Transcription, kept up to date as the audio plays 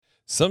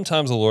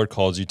Sometimes the Lord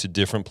calls you to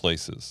different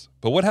places,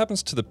 but what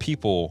happens to the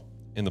people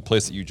in the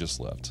place that you just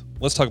left?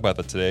 Let's talk about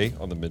that today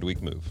on the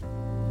Midweek Move.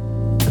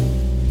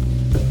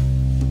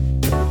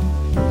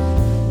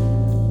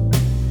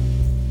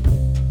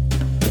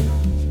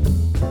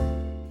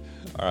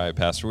 All right,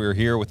 Pastor, we are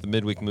here with the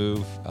Midweek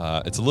Move.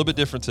 It's a little bit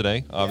different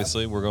today.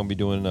 Obviously, we're going to be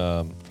doing,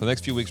 for the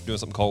next few weeks, we're doing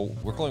something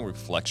we're calling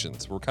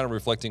reflections. We're kind of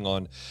reflecting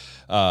on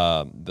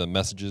the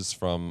messages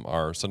from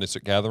our Sunday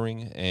School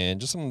gathering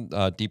and just some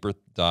deeper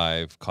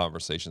dive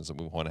conversations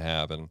that we want to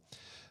have. And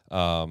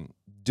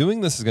doing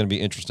this is going to be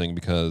interesting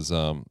because,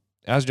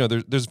 as you know,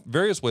 there's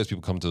various ways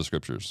people come to the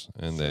scriptures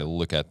and they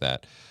look at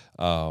that.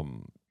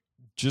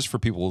 Just for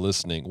people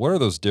listening, what are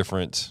those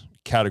different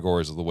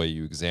categories of the way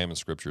you examine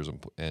scriptures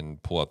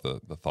and pull out the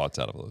thoughts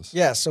out of those?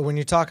 Yeah, so when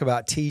you talk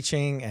about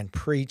teaching and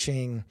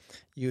preaching,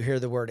 you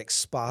hear the word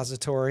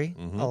expository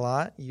a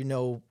lot. You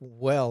know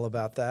well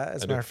about that.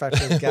 As a matter of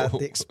fact, we've got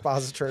the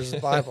expositors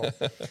of the Bible.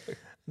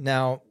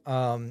 Now,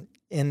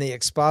 in the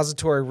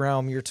expository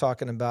realm, you're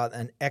talking about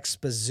an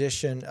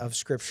exposition of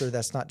scripture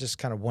that's not just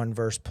kind of one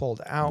verse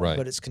pulled out,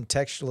 but it's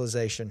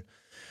contextualization.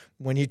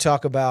 When you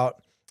talk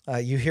about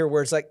you hear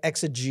words like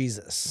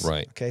exegesis.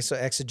 Right. Okay, so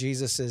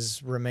exegesis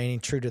is remaining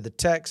true to the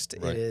text.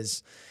 Right.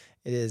 It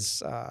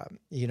is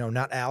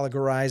not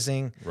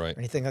allegorizing or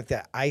anything like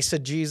that.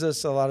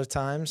 Eisegesis a lot of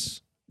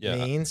times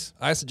means.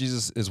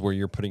 Eisegesis is where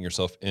you're putting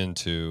yourself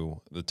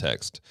into the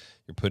text.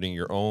 You're putting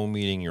your own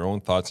meaning, your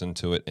own thoughts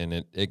into it,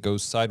 and it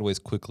goes sideways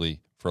quickly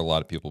for a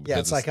lot of people.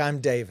 Because it's like I'm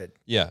David.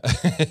 Yeah,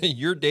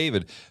 you're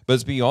David. But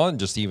it's beyond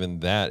just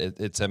even that.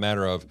 It's a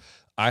matter of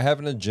I have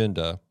an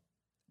agenda,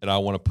 and I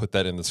want to put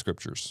that in the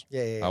scriptures.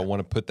 Yeah. I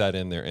want to put that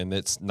in there, and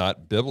it's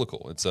not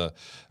biblical. It's a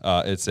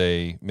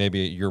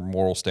maybe your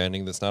moral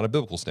standing that's not a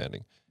biblical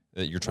standing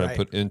that you're trying to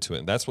put into it.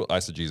 And that's what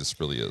eisegesis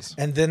really is.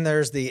 And then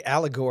there's the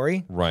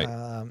allegory, right?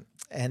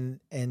 And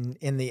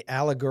in the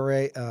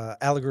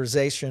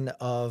allegorization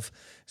of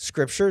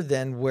scripture,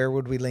 then where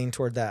would we lean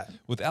toward that?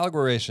 With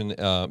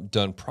allegorization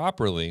done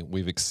properly,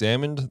 we've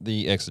examined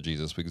the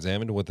exegesis, we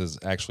examined what is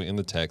actually in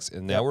the text,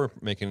 and now we're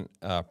making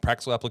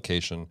practical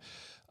application.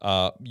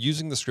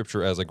 Using the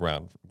scripture as a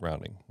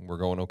grounding. We're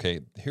going, okay,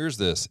 here's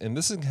this, and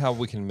this is how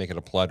we can make it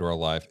apply to our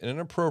life in an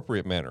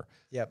appropriate manner.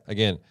 Yep.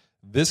 Again,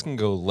 this can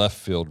go left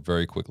field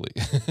very quickly,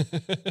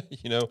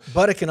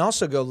 But it can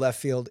also go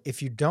left field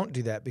if you don't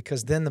do that,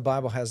 because then the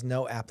Bible has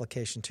no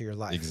application to your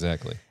life.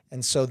 Exactly.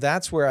 And so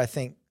that's where I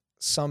think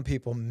some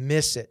people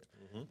miss it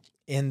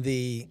in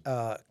the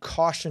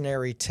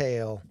cautionary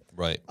tale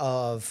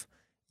of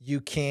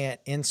you can't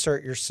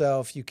insert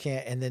yourself, you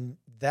can't, and then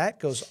that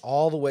goes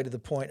all the way to the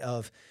point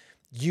of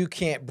you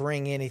can't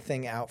bring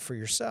anything out for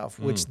yourself,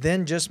 which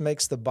then just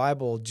makes the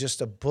Bible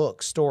just a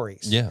book,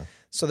 stories. Yeah.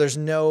 So there's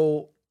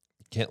no...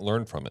 You can't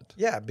learn from it.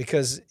 Yeah,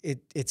 because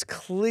it's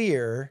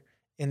clear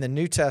in the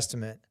New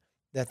Testament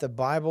that the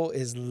Bible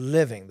is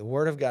living. The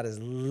Word of God is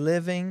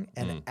living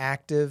and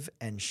active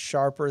and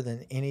sharper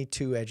than any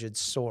two-edged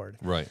sword.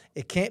 Right.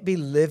 It can't be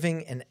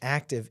living and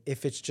active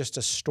if it's just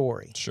a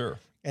story. Sure.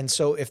 And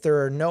so if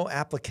there are no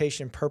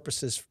application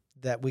purposes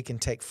that we can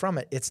take from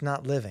it, it's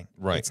not living.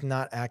 Right. It's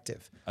not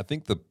active. I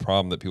think the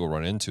problem that people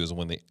run into is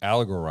when they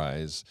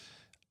allegorize,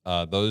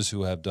 those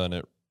who have done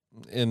it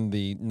in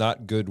the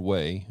not good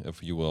way,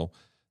 if you will,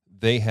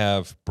 they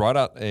have brought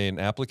out an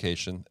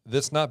application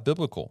that's not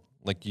biblical.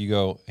 Like you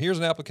go, here's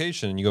an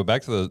application, and you go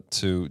back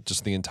to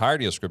just the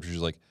entirety of scripture.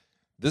 You're like,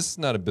 this is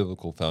not a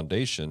biblical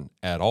foundation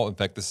at all. In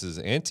fact, this is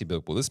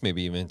anti-biblical. This may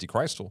be even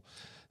anti-Christal.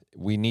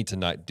 We need to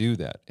not do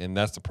that. And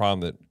that's the problem,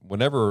 that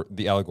whenever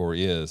the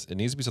allegory is, it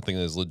needs to be something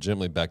that is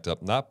legitimately backed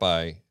up, not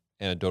by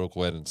anecdotal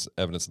evidence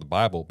of the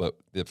Bible, but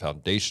the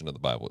foundation of the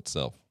Bible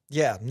itself.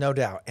 Yeah, no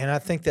doubt. And I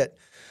think that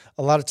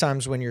a lot of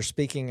times when you're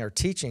speaking or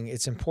teaching,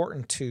 it's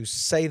important to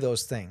say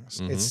those things.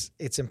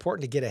 It's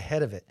important to get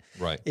ahead of it.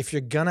 Right. If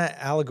you're going to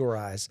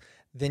allegorize,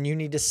 then you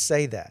need to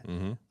say that.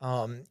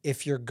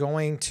 If you're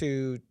going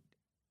to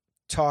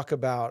talk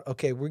about,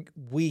 okay,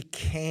 we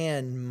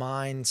can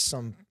mine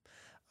some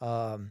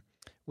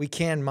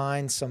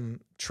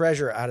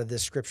treasure out of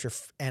this scripture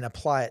and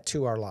apply it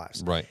to our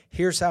lives. Right.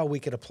 Here's how we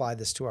could apply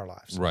this to our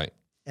lives. Right.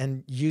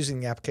 And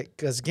using the application,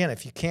 because again,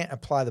 if you can't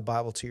apply the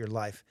Bible to your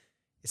life,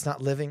 it's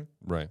not living.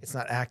 Right. It's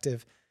not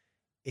active.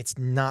 It's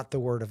not the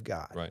Word of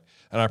God. Right.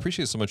 And I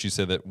appreciate so much you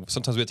said that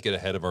sometimes we have to get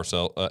ahead of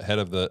ourselves, ahead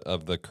of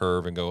the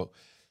curve, and go,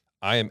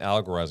 I am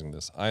allegorizing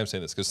this. I am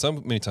saying this, because so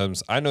many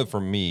times I know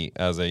for me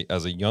as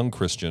a young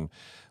Christian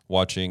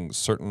watching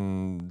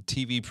certain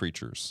TV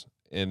preachers,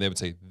 and they would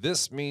say,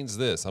 this means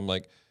this. I'm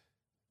like,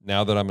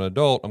 now that I'm an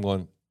adult, I'm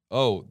going,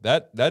 oh,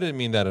 that didn't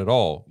mean that at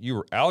all. You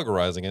were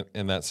allegorizing it,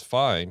 and that's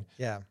fine.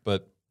 Yeah.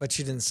 But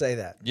you didn't say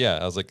that. Yeah,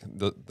 I was like,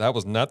 that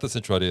was not the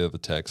central idea of the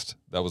text.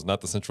 That was not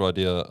the central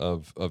idea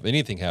of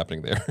anything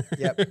happening there.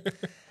 Yep.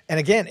 And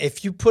again,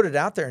 if you put it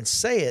out there and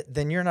say it,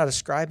 then you're not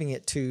ascribing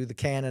it to the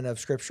canon of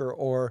Scripture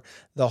or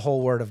the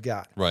whole Word of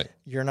God. Right.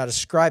 You're not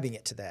ascribing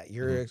it to that.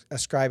 You're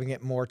ascribing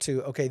it more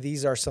to, okay,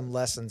 these are some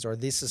lessons, or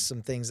this is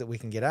some things that we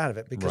can get out of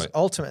it. Because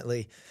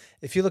ultimately,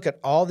 if you look at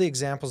all the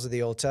examples of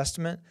the Old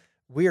Testament,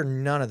 We are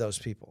none of those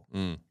people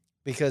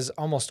because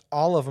almost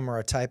all of them are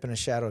a type and a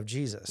shadow of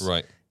Jesus.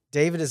 Right.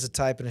 David is a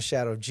type and a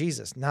shadow of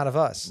Jesus, not of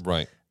us.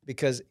 Right.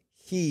 Because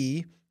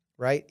he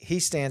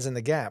stands in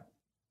the gap.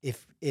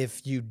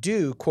 If you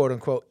do, quote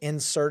unquote,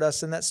 insert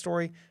us in that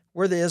story,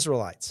 we're the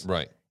Israelites.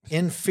 Right.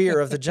 In fear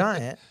of the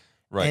giant.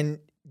 Right. And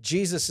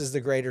Jesus is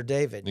the greater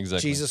David.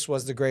 Exactly. Jesus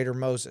was the greater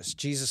Moses.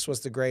 Jesus was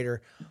the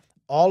greater,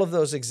 all of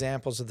those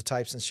examples of the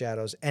types and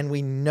shadows. And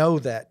we know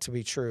that to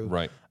be true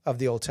of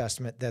the Old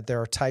Testament, that there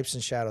are types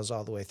and shadows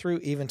all the way through,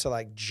 even to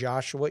like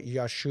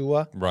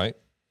Yeshua. Right.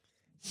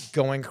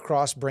 Going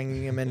across,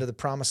 bringing him into the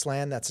promised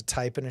land. That's a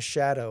type and a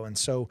shadow. And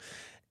so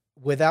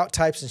without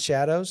types and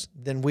shadows,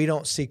 then we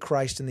don't see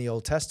Christ in the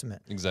Old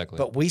Testament. Exactly.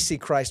 But we see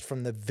Christ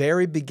from the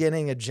very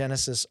beginning of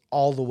Genesis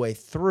all the way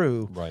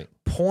through,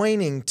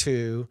 pointing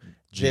to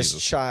Jesus.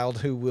 This child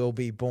who will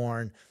be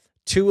born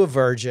to a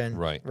virgin,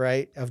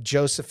 right, of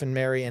Joseph and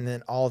Mary, and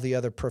then all the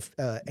other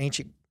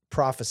ancient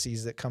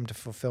prophecies that come to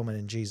fulfillment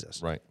in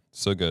Jesus. Right.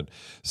 So good.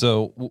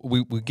 So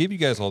we give you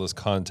guys all this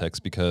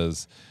context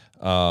because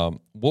what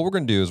we're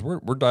going to do is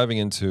we're diving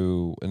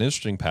into an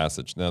interesting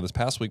passage. Now, this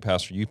past week,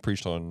 Pastor, you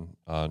preached on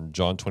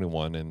John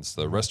 21, and it's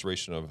the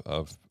restoration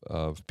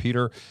of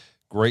Peter.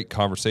 Great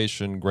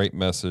conversation, great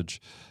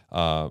message.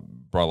 Brought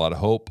a lot of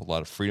hope, a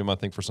lot of freedom, I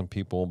think, for some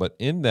people. But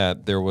in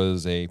that, there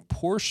was a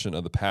portion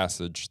of the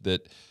passage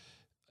that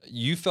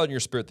you felt in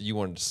your spirit that you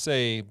wanted to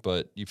say,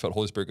 but you felt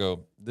Holy Spirit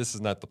go, this is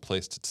not the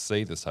place to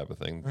say this type of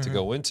thing, to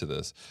go into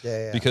this.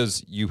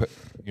 Because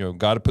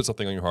God had put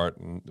something on your heart,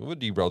 and it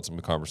derailed some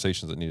of the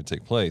conversations that needed to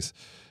take place.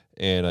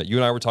 And you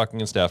and I were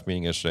talking in staff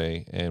meeting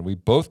yesterday, and we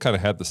both kind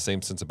of had the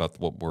same sense about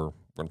what we're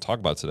going to talk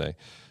about today.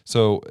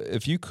 So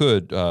if you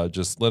could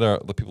just let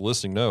the people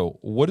listening know,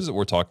 what is it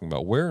we're talking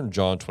about? Where in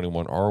John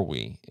 21 are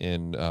we?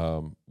 And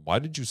why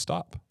did you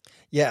stop?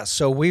 Yeah,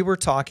 so we were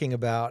talking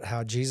about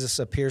how Jesus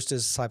appears to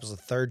his disciples a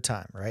third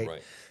time, right?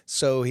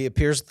 So he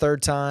appears a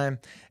third time,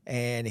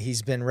 and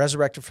he's been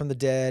resurrected from the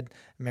dead.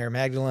 Mary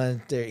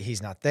Magdalene,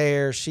 he's not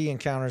there. She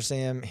encounters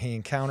him. He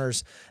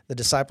encounters the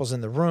disciples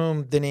in the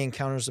room. Then he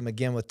encounters them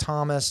again with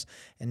Thomas.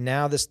 And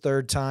now this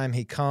third time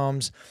he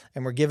comes,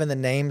 and we're given the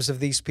names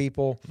of these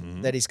people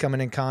that he's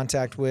coming in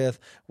contact with.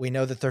 We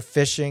know that they're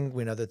fishing.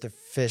 We know that they're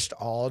fished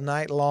all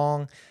night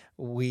long.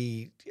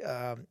 We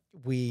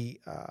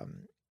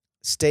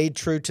stayed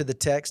true to the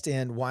text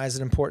in why is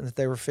it important that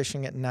they were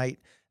fishing at night?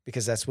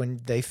 Because that's when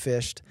they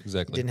fished.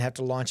 Exactly. You didn't have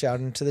to launch out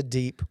into the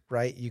deep,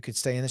 right? You could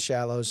stay in the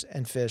shallows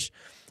and fish.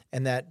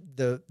 And that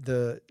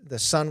the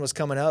sun was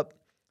coming up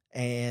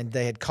and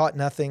they had caught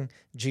nothing.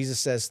 Jesus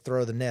says,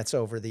 throw the nets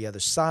over the other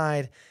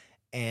side.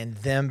 And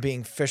them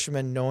being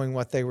fishermen, knowing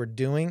what they were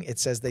doing, it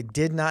says they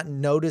did not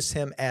notice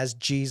him as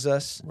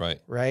Jesus.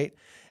 Right?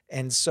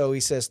 And so he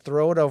says,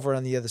 throw it over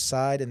on the other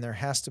side. And there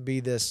has to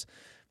be this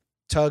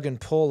tug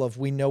and pull of,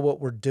 we know what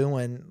we're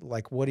doing.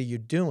 Like, what are you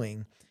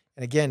doing?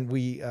 And again,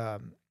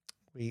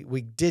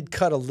 we did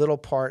cut a little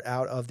part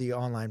out of the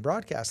online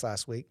broadcast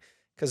last week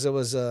because it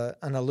was an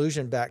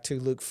allusion back to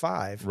Luke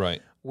 5,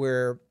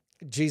 where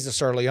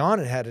Jesus early on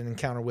had an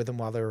encounter with them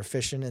while they were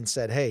fishing and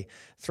said, hey,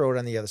 throw it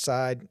on the other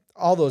side,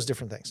 all those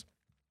different things.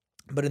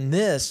 But in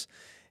this,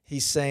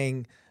 he's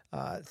saying,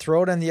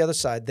 throw it on the other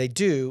side. They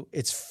do.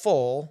 It's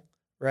full,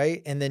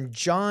 right? And then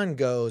John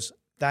goes,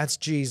 that's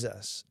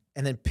Jesus.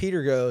 And then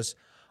Peter goes,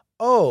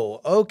 oh,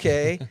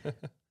 okay.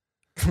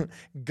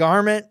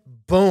 Garment,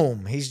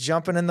 boom. He's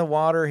jumping in the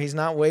water. He's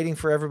not waiting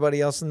for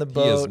everybody else in the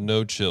boat. He has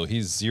no chill.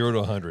 He's 0 to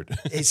 100.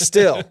 He's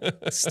still.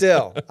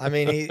 I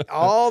mean,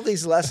 all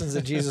these lessons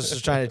that Jesus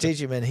is trying to teach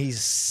him, and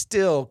he's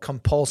still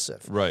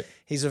compulsive. Right.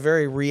 He's a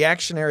very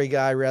reactionary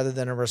guy rather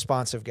than a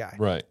responsive guy.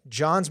 Right.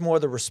 John's more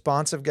the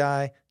responsive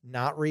guy,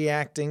 not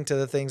reacting to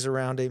the things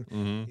around him.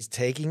 Mm-hmm. He's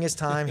taking his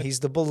time. He's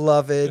the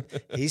beloved.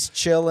 He's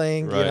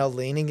chilling, right.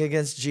 Leaning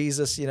against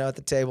Jesus, at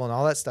the table and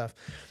all that stuff.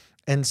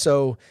 And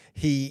so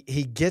he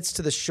gets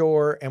to the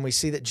shore, and we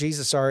see that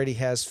Jesus already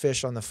has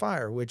fish on the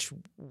fire, which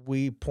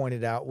we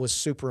pointed out was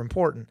super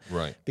important.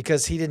 Right.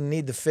 Because he didn't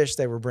need the fish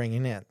they were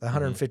bringing in, the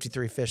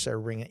 153 fish they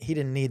were bringing in. He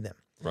didn't need them.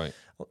 Right.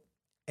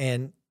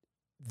 And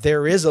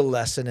there is a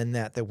lesson in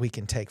that we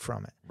can take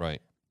from it.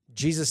 Right.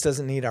 Jesus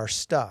doesn't need our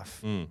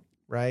stuff,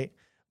 right?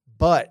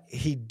 But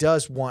he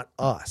does want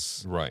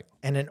us. Right.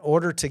 And in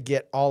order to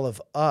get all of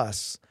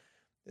us,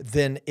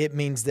 then it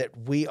means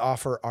that we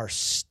offer our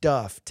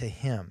stuff to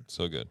him.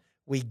 So good.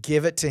 We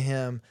give it to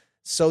him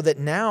so that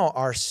now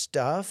our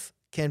stuff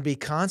can be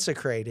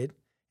consecrated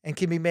and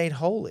can be made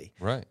holy.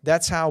 Right.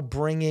 That's how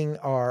bringing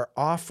our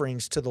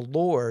offerings to the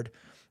Lord,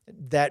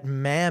 that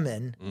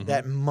mammon,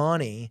 that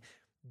money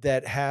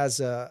that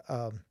has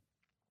an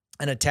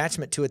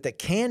attachment to it that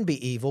can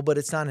be evil, but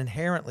it's not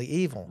inherently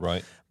evil.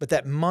 Right. But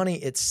that money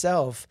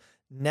itself,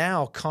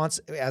 now,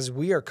 as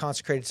we are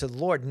consecrated to the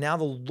Lord, now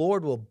the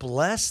Lord will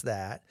bless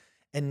that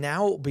and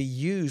now it will be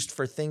used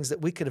for things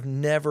that we could have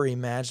never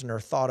imagined or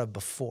thought of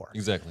before.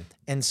 Exactly.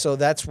 And so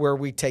that's where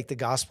we take the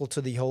gospel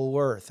to the whole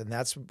earth, and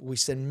we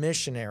send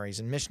missionaries,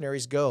 and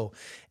missionaries go,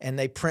 and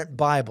they print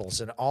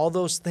Bibles, and all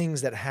those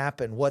things that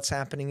happen. What's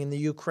happening in the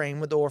Ukraine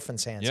with the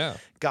orphans' hands? Yeah.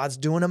 God's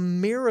doing a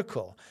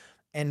miracle,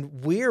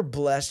 and we're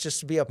blessed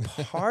just to be a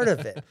part of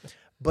it.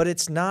 But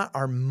it's not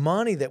our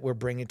money that we're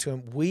bringing to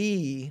Him.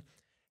 We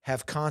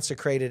have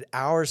consecrated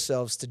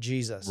ourselves to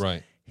Jesus.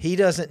 Right. He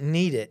doesn't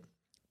need it,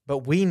 but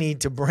we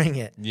need to bring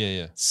it.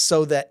 Yeah.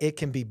 So that it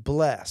can be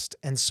blessed.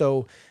 And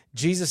so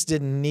Jesus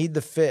didn't need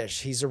the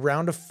fish. He's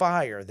around a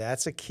fire.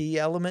 That's a key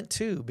element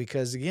too,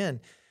 because again,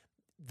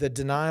 the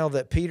denial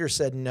that Peter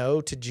said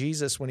no to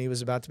Jesus when he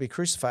was about to be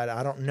crucified,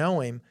 I don't know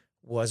him,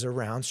 was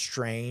around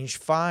strange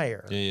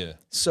fire. Yeah.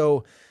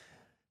 So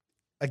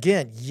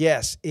again,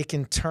 yes, it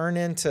can turn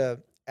into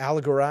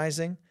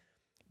allegorizing,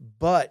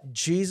 but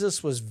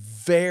Jesus was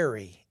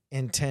very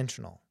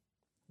intentional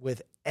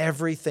with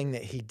everything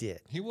that he did.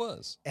 He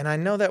was. And I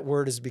know that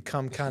word has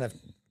become kind of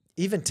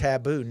even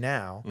taboo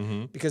now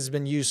because it's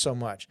been used so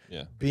much.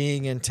 Yeah.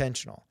 Being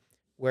intentional,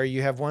 where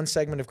you have one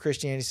segment of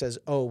Christianity says,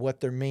 oh, what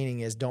they're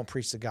meaning is don't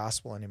preach the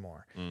gospel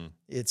anymore.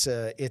 It's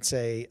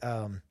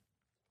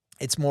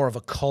more of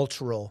a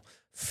cultural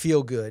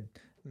feel-good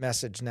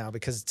message now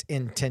because it's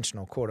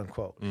intentional, quote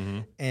unquote.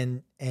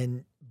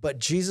 But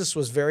Jesus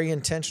was very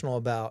intentional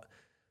about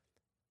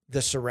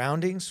the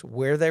surroundings,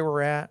 where they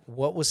were at,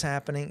 what was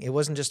happening. It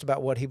wasn't just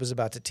about what he was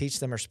about to teach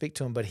them or speak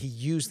to them, but he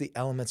used the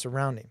elements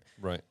around him.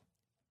 Right.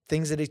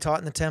 Things that he taught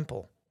in the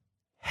temple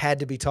had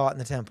to be taught in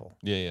the temple.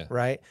 Yeah.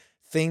 Right?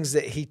 Things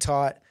that he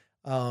taught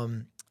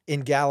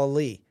in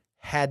Galilee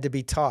had to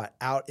be taught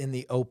out in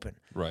the open.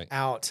 Right.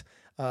 Out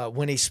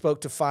when he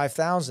spoke to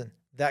 5,000,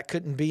 that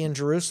couldn't be in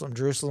Jerusalem.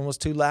 Jerusalem was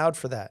too loud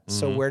for that.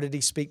 So where did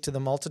he speak to the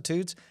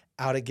multitudes?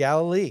 Out of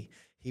Galilee.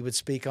 He would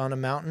speak on a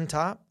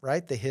mountaintop,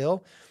 right? The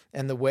hill.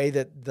 And the way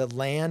that the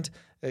land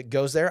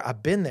goes there,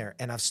 I've been there,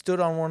 and I've stood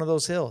on one of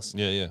those hills.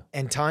 Yeah.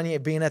 And Tanya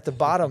being at the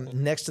bottom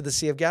next to the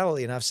Sea of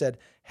Galilee, and I've said,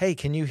 hey,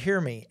 can you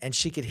hear me? And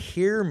she could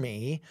hear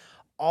me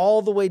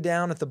all the way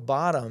down at the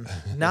bottom,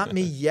 not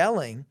me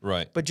yelling,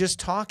 right, but just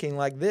talking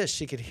like this.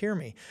 She could hear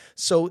me.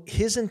 So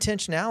his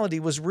intentionality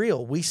was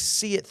real. We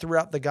see it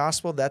throughout the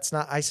gospel. That's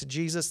not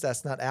eisegesis.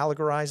 That's not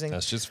allegorizing.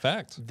 That's just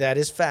fact. That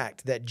is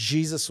fact, that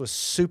Jesus was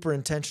super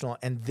intentional,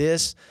 and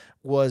this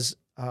was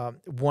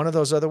one of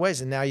those other ways.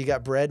 And now you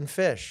got bread and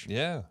fish.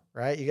 Yeah.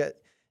 Right? You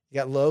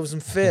got loaves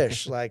and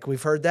fish. Like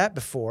we've heard that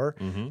before.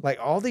 Like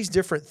all these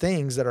different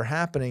things that are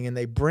happening, and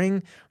they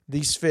bring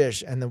these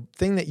fish. And the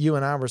thing that you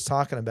and I was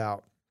talking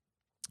about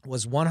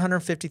was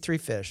 153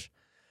 fish.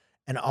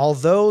 And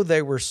although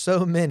there were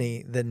so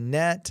many, the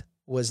net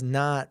was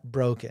not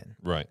broken.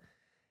 Right.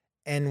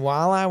 And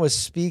while I was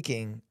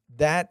speaking,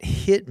 that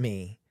hit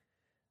me.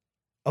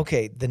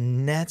 Okay, the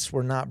nets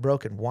were not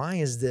broken. Why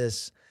is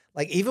this?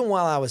 Like, even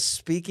while I was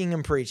speaking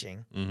and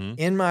preaching,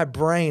 in my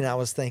brain, I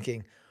was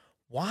thinking,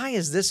 why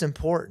is this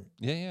important?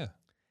 Yeah.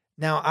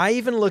 Now, I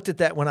even looked at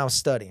that when I was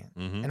studying,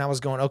 and I was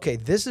going, okay,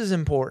 this is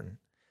important.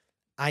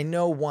 I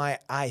know why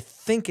I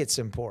think it's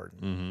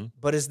important,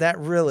 but is that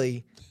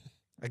really,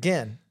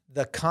 again,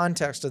 the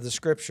context of the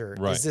scripture?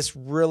 Right. Is this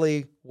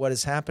really what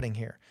is happening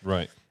here?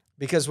 Right.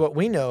 Because what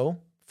we know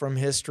from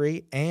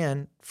history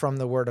and from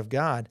the Word of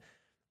God,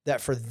 that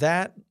for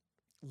that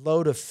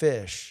load of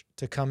fish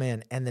to come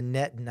in and the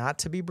net not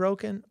to be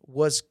broken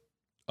was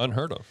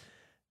unheard of.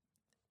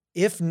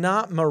 If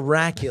not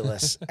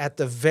miraculous, at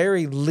the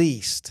very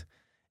least,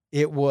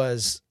 it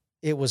was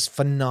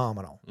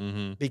phenomenal.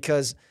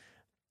 Because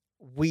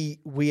we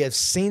have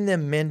seen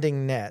them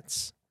mending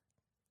nets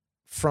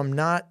from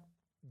not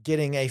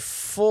getting a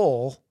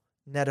full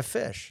net of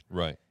fish.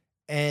 Right.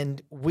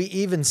 And we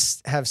even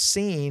have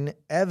seen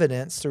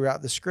evidence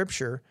throughout the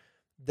scripture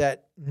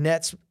that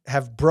nets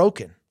have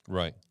broken.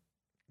 Right.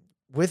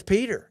 With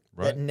Peter,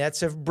 right, that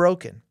nets have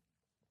broken.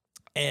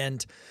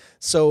 And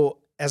so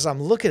as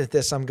I'm looking at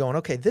this, I'm going,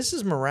 okay, this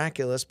is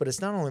miraculous, but it's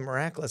not only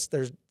miraculous,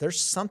 there's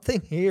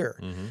something here.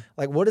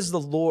 Like, what is the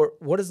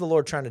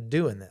Lord trying to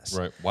do in this?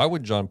 Right. Why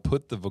would John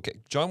put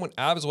John went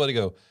out of his way to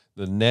go,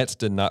 the nets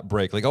did not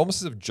break. Like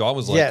almost as if John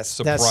was like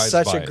surprised by it. Yes,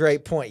 that's such a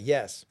great point.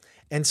 Yes.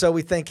 And so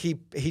we think he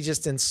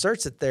just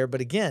inserts it there. But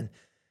again,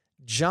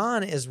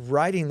 John is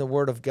writing the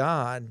Word of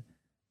God,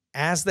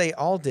 as they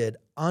all did,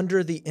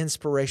 under the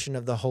inspiration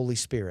of the Holy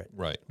Spirit.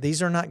 Right.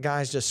 These are not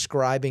guys just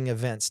scribing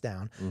events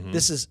down.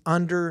 This is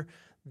under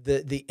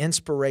the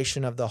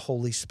inspiration of the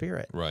Holy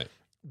Spirit. Right.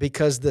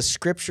 Because the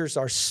scriptures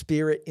are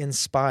Spirit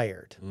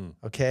inspired.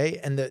 Okay?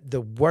 And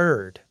the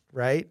Word,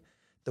 right?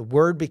 The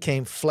Word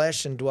became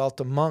flesh and dwelt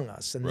among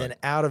us. And then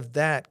out of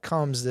that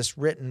comes this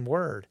written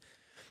Word.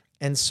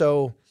 And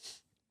so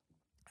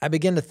I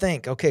begin to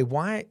think, okay,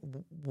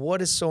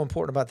 what is so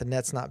important about the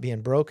nets not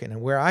being broken?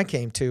 And where I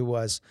came to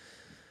was,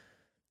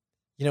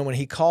 when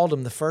he called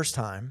them the first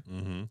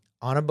time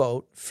on a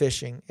boat,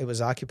 fishing, it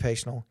was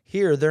occupational.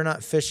 Here, they're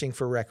not fishing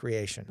for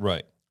recreation.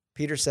 Right.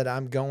 Peter said,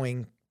 I'm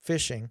going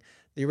fishing.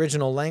 The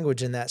original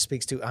language in that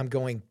speaks to, I'm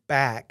going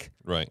back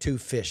to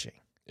fishing.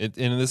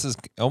 And this is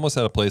almost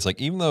at a place like,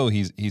 even though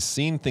he's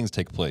seen things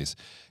take place,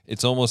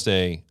 it's almost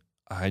I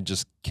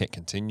just can't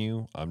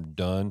continue. I'm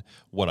done.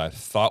 What I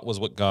thought was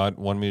what God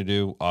wanted me to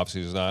do,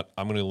 obviously is not.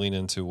 I'm going to lean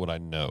into what I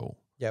know.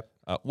 Yep.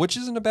 Which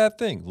isn't a bad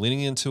thing.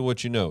 Leaning into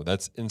what you know,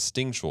 that's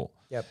instinctual.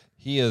 Yep.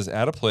 He is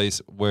at a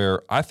place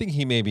where I think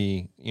he may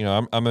be,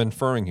 I'm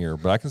inferring here,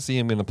 but I can see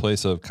him in a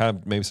place of kind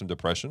of maybe some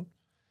depression,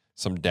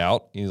 some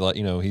doubt. He's like,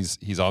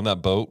 he's on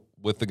that boat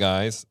with the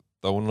guys,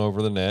 throwing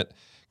over the net,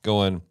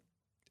 going,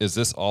 is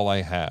this all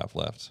I have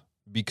left?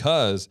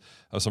 Because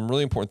of some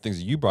really important things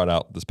that you brought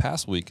out this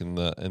past week in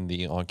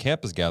the on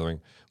campus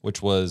gathering,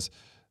 which was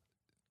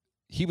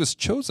he was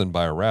chosen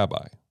by a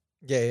rabbi.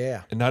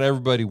 Yeah. And not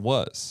everybody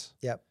was.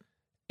 Yep.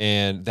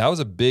 And that was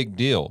a big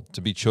deal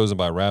to be chosen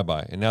by a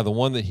rabbi. And now the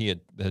one that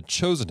had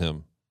chosen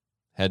him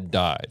had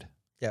died.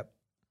 Yep.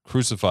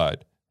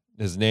 Crucified.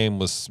 His name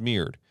was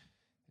smeared.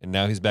 And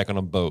now he's back on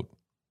a boat.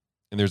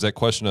 And there's that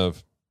question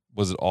of,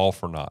 was it all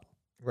for naught?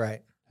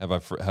 Right.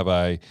 Have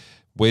I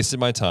wasted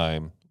my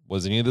time?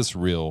 Was any of this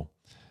real?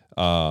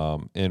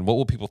 And what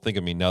will people think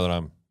of me now that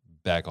I'm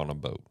back on a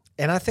boat?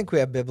 And I think we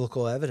have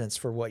biblical evidence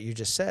for what you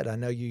just said. I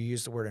know you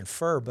used the word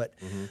infer, but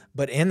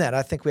in that,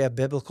 I think we have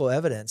biblical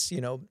evidence.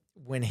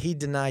 When he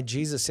denied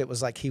Jesus, it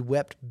was like he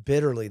wept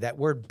bitterly. That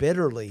word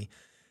bitterly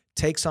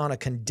takes on a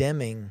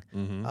condemning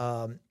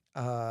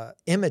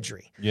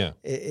imagery. Yeah.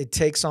 It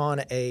takes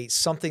on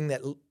something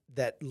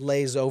that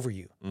lays over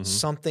you,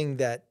 something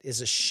that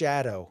is a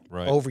shadow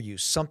over you,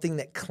 something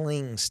that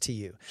clings to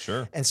you.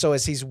 Sure. And so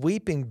as he's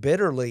weeping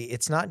bitterly,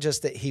 it's not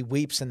just that he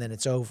weeps and then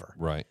it's over.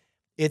 Right.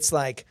 It's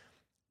like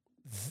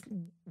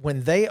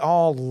when they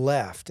all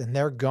left and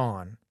they're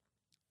gone,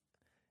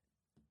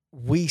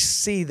 we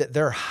see that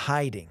they're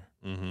hiding.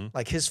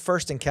 Like his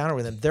first encounter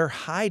with them, they're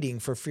hiding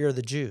for fear of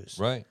the Jews.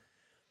 Right.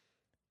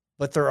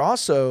 But they're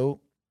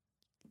also,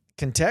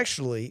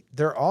 contextually,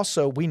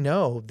 we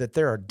know that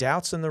there are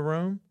doubts in the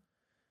room.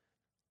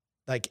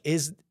 Like,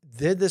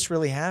 did this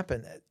really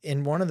happen?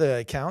 In one of the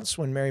accounts,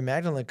 when Mary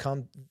Magdalene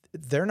come,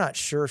 they're not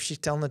sure if she's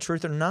telling the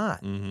truth or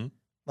not.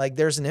 Like,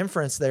 there's an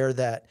inference there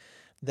that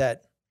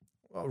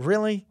well,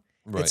 really?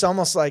 Right. It's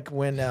almost like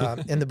when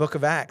in the book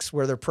of Acts,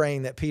 where they're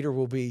praying that Peter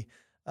will be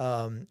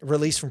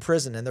released from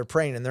prison, and they're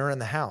praying and they're in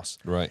the house.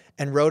 Right.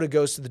 And Rhoda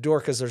goes to the door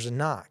because there's a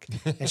knock.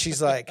 And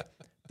she's like,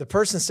 the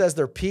person says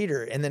they're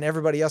Peter, and then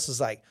everybody else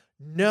is like,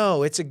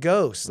 no, it's a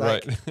ghost.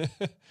 Like,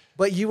 right.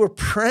 But you were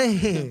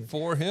praying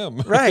for him.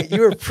 Right.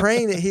 You were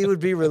praying that he would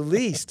be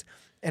released.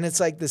 And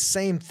it's like the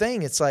same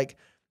thing. It's like,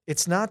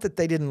 it's not that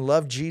they didn't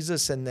love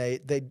Jesus and they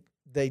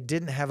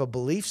didn't have a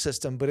belief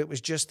system, but it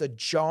was just a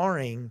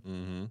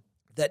jarring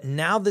that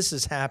now this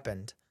has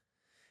happened.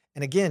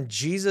 And again,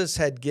 Jesus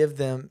had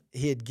given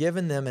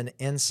them an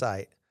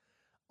insight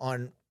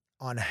on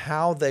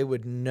how they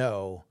would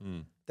know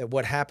that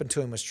what happened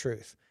to him was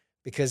truth.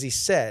 Because he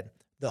said,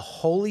 the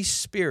Holy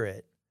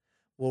Spirit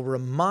will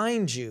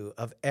remind you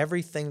of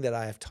everything that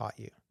I have taught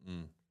you.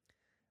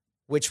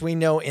 Which we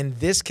know in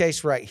this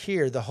case right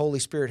here, the Holy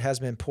Spirit has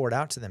been poured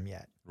out to them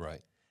yet.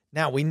 Right.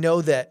 Now, we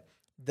know that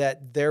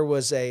there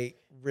was a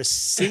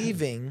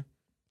receiving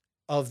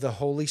of the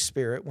Holy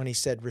Spirit. When he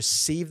said,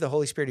 receive the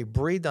Holy Spirit, he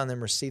breathed on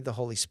them, receive the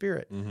Holy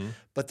Spirit.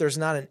 But there's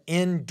not an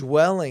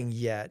indwelling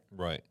yet.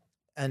 Right.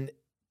 An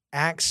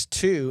Acts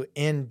 2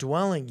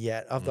 indwelling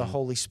yet of the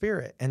Holy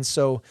Spirit. And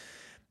so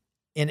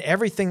in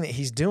everything that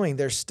he's doing,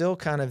 there's still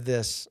kind of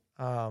this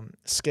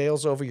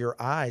scales over your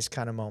eyes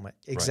kind of moment.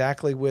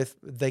 Exactly. With,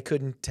 they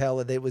couldn't tell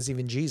that it was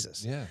even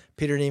Jesus. Yeah.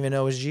 Peter didn't even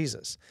know it was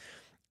Jesus.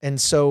 And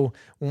so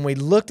when we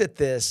looked at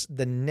this,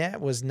 the net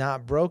was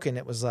not broken.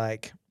 It was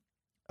like,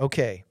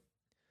 okay,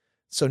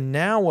 so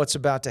now what's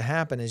about to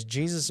happen is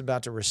Jesus is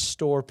about to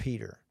restore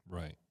Peter.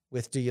 Right.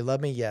 With, do you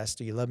love me? Yes.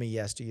 Do you love me?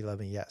 Yes. Do you love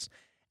me? Yes.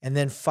 And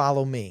then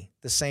follow me.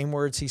 The same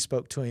words he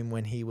spoke to him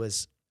when he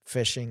was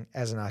fishing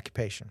as an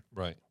occupation.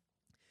 Right.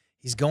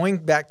 He's going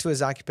back to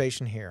his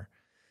occupation here.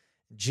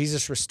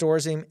 Jesus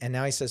restores him, and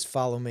now he says,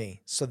 follow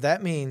me. So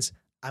that means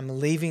I'm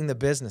leaving the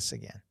business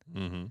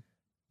again.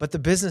 But the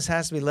business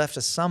has to be left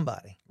to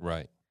somebody.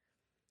 Right.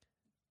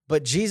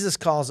 But Jesus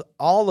calls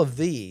all of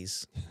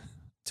these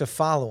to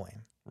follow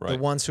him, right. The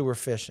ones who were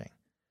fishing.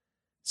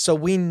 So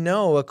we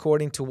know,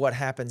 according to what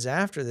happens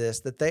after this,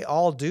 that they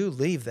all do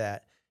leave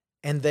that,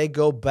 and they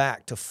go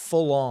back to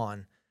full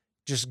on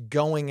just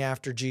going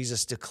after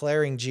Jesus,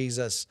 declaring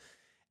Jesus.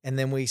 And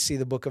then we see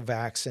the book of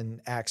Acts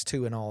and Acts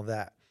 2 and all of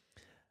that.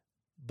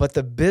 But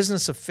the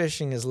business of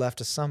fishing is left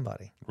to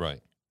somebody.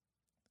 Right.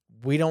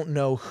 We don't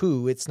know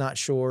who. It's not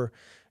sure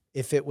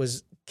if it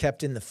was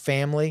kept in the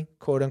family,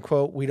 quote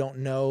unquote. We don't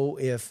know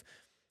if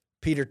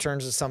Peter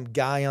turns to some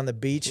guy on the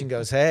beach and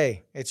goes,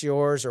 hey, it's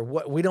yours, or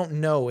what. We don't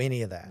know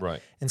any of that.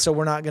 Right. And so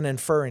we're not going to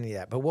infer any of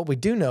that. But what we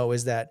do know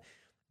is that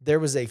there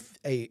was a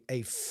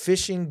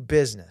fishing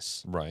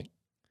business. Right.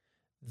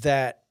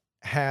 That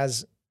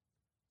has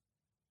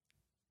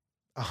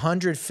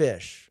 100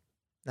 fish.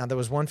 Now, there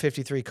was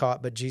 153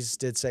 caught, but Jesus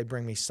did say,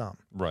 bring me some.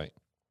 Right.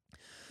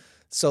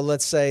 So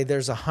let's say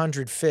there's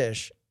 100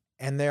 fish,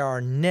 and there are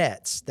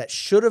nets that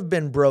should have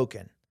been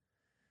broken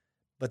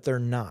but they're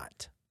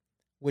not,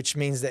 which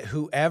means that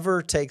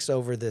whoever takes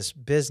over this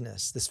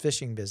business, this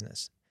fishing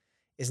business,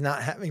 is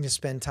not having to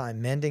spend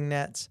time mending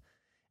nets,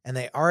 and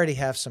they already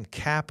have some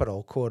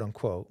capital, quote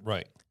unquote,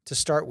 Right. to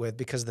start with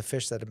because of the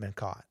fish that have been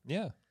caught.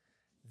 Yeah.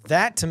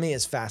 That to me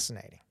is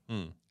fascinating.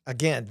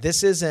 Again,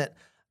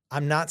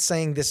 I'm not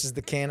saying this is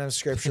the canon of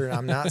Scripture, and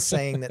I'm not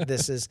saying that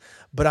this is,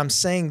 but I'm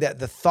saying that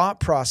the thought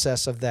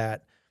process of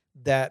that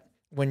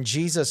when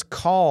Jesus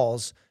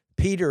calls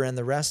Peter and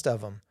the rest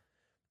of them,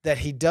 that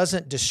he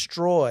doesn't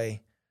destroy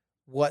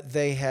what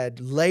they had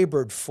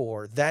labored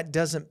for, that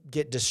doesn't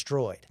get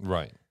destroyed.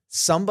 Right.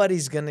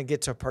 Somebody's going to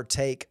get to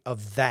partake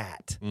of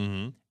that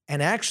and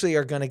actually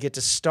are going to get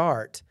to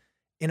start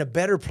in a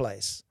better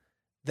place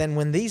than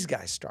when these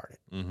guys started.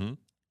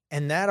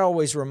 And that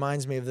always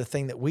reminds me of the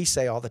thing that we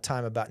say all the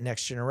time about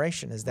next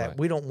generation is that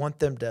we don't want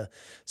them to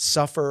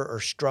suffer or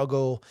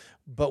struggle,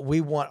 but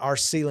we want our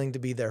ceiling to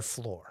be their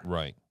floor.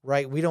 Right.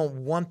 Right? We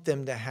don't want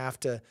them to have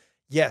to,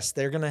 yes,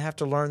 they're going to have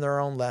to learn their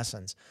own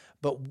lessons,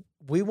 but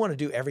we want to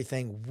do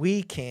everything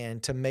we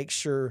can to make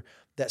sure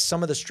that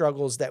some of the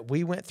struggles that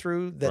we went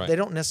through, that they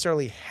don't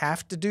necessarily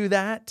have to do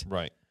that.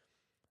 Right.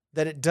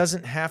 That it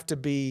doesn't have to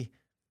be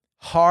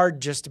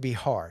hard just to be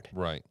hard.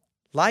 Right.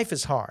 Life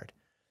is hard.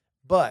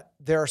 But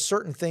there are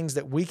certain things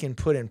that we can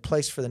put in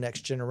place for the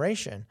next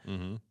generation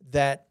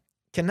that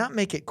cannot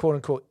make it, quote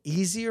unquote,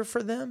 easier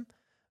for them,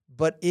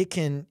 but it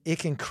can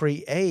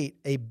create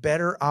a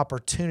better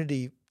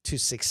opportunity to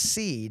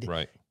succeed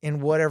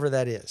in whatever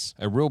that is.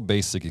 A real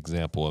basic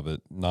example of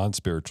it,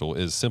 non-spiritual,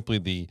 is simply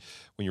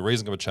when you're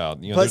raising up a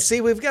child. But see,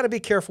 we've got to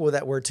be careful with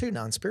that word too,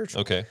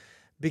 non-spiritual. Okay.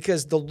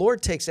 Because the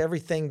Lord takes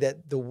everything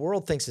that the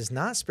world thinks is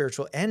not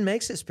spiritual and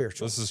makes it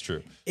spiritual. This is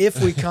true. If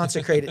we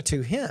consecrate it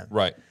to Him.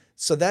 Right.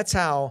 So that's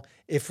how,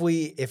 if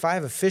I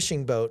have a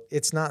fishing boat,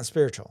 it's not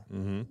spiritual,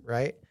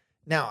 right?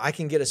 Now, I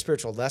can get a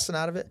spiritual lesson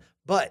out of it,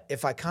 but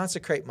if I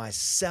consecrate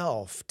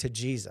myself to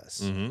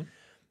Jesus,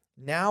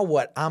 now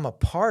what I'm a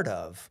part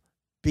of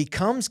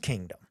becomes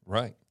kingdom.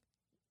 Right.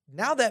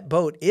 Now that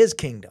boat is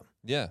kingdom.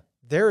 Yeah.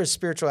 There is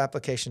spiritual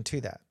application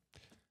to that.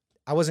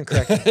 I wasn't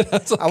correcting you.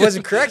 I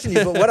wasn't correcting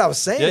you, but what I was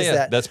saying is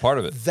that that's part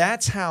of it.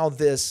 That's how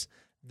this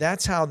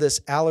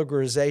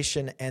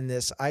allegorization and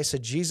this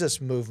eisegesis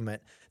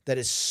movement that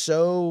is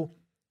so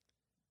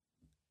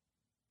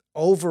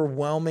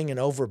overwhelming and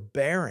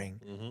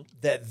overbearing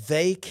that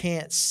they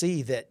can't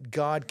see that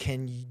God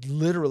can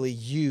literally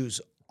use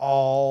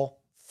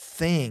all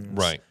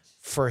things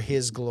for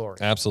His glory.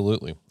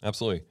 Absolutely.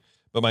 Absolutely.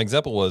 But my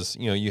example was,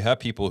 you have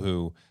people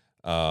who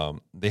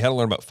they had to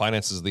learn about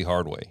finances the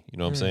hard way. You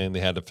know what I'm saying? They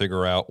had to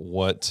figure out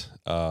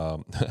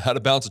how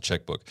to balance a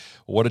checkbook,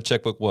 what a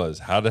checkbook was,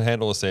 how to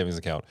handle a savings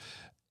account.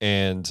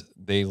 And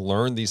they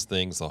learned these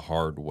things the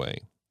hard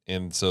way.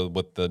 And so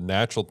what the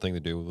natural thing to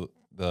do,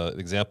 the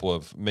example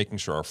of making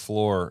sure our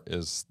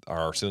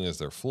ceiling is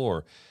their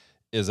floor,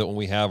 is that when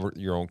we have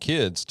your own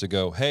kids to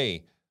go,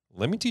 hey,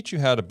 let me teach you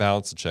how to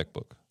balance a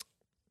checkbook.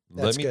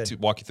 Let me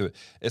walk you through it.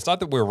 It's not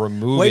that we're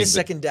removing. Wait a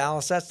second,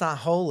 Dallas. That's not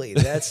holy.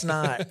 That's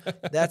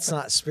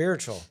not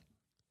spiritual.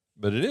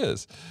 But it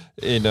is,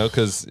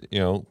 because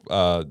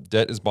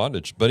debt is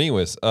bondage. But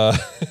anyways,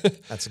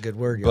 that's a good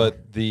word. But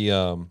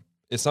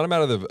it's not a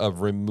matter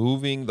of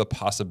removing the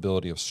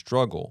possibility of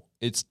struggle.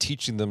 It's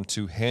teaching them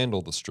to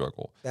handle the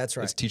struggle. That's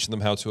right. It's teaching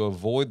them how to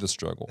avoid the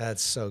struggle.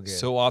 That's so good.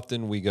 So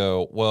often we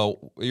go,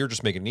 well, you're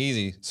just making it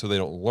easy so they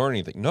don't learn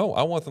anything. No,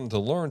 I want them to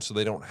learn so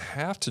they don't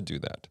have to do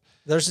that.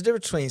 There's a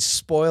difference between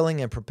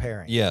spoiling and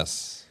preparing.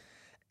 Yes.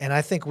 And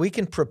I think we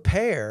can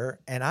prepare,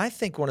 and I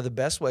think one of the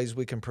best ways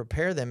we can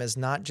prepare them is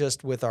not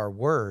just with our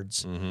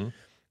words,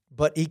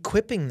 but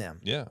equipping them.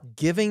 Yeah.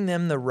 Giving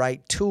them the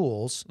right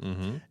tools,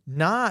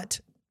 not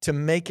to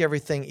make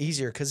everything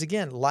easier. Because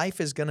again, life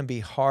is going to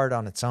be hard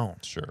on its own.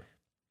 Sure.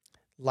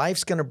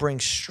 Life's going to bring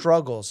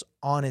struggles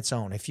on its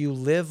own. If you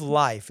live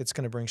life, it's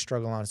going to bring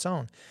struggle on its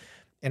own.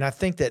 And I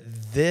think that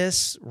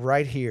this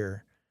right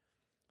here,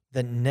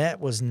 the net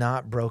was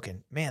not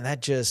broken. Man,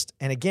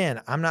 and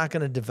again, I'm not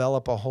going to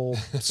develop a whole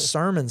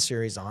sermon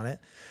series on it,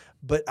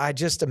 but I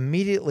just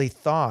immediately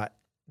thought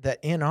that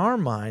in our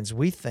minds,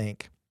 we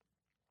think,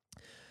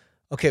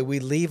 okay, we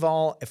leave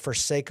all,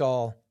 forsake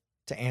all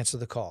to answer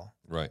the call.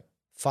 Right.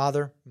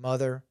 Father,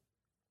 mother,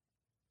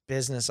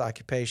 business,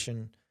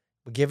 occupation,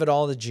 we give it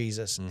all to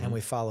Jesus and we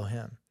follow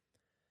Him.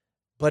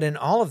 But in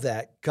all of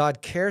that,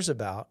 God cares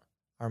about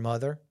our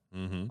mother,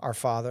 our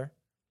father,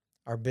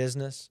 our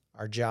business,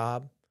 our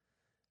job.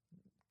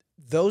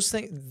 Those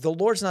things, the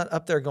Lord's not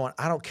up there going,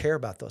 I don't care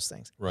about those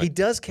things. Right. He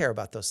does care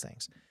about those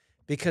things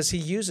because He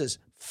uses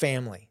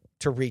family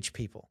to reach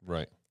people.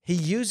 Right. He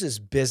uses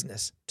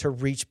business to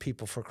reach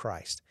people for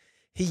Christ.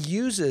 He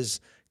uses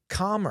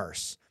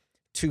commerce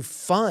to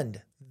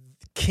fund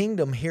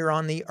kingdom here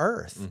on the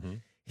earth.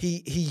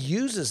 He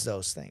uses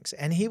those things,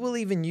 and He will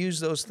even use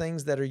those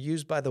things that are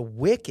used by the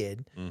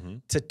wicked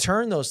to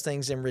turn those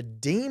things and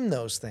redeem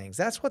those things.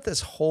 That's what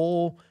this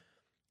whole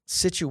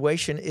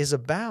situation is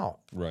about.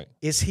 Right.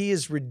 He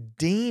is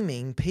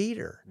redeeming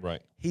Peter.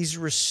 Right. He's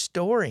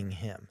restoring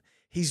him.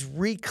 He's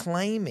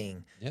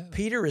reclaiming. Yeah.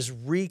 Peter is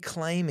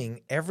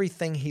reclaiming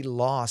everything he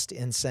lost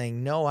in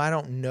saying, no, I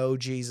don't know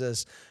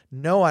Jesus.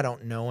 No, I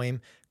don't know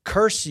him.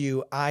 Curse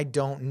you, I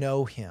don't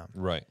know him.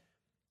 Right.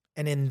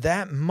 And in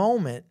that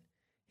moment,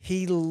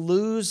 he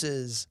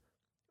loses,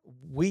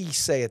 we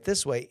say it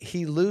this way,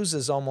 he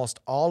loses almost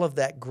all of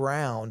that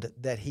ground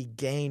that he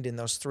gained in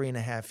those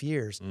 3.5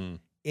 years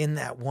in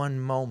that one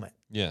moment.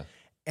 Yeah.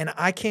 And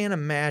I can't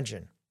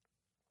imagine,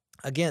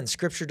 again,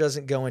 Scripture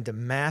doesn't go into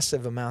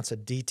massive amounts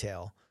of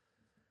detail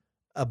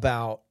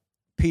about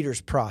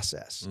Peter's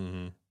process.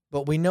 Mm-hmm.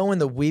 But we know in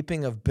the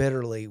weeping of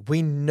bitterly,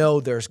 we know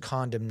there's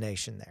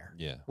condemnation there.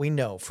 Yeah. We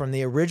know from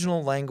the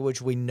original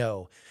language, we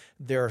know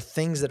there are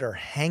things that are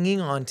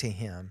hanging on to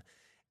him,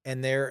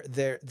 and there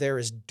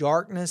is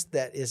darkness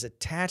that is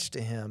attached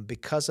to him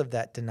because of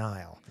that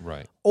denial.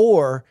 Right.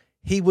 Or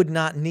he would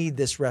not need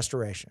this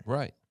restoration.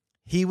 Right.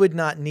 He would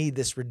not need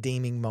this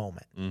redeeming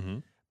moment. Mm-hmm.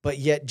 But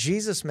yet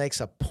Jesus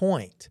makes a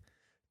point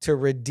to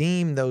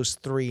redeem those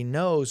 3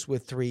 no's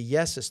with 3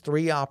 yeses,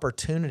 3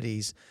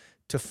 opportunities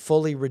to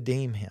fully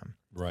redeem him.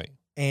 Right.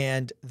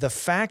 And the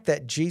fact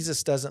that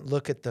Jesus doesn't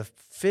look at the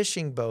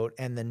fishing boat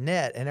and the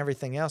net and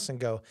everything else and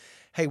go,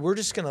 hey, we're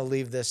just going to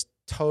leave this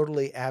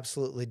totally,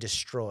 absolutely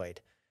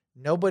destroyed.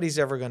 Nobody's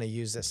ever going to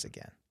use this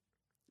again.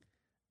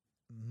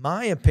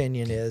 My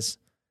opinion is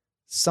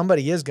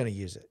somebody is going to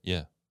use it.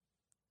 Yeah.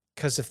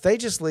 Because if they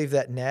just leave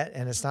that net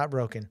and it's not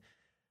broken,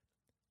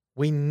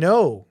 we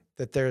know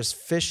that there's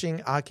fishing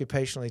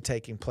occupationally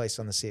taking place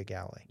on the Sea of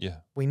Galilee. Yeah.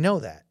 We know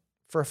that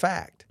for a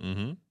fact.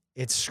 Mm-hmm.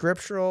 It's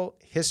scriptural.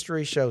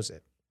 History shows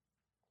it.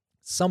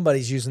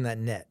 Somebody's using that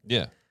net.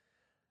 Yeah.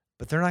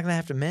 But they're not going to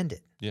have to mend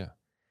it. Yeah.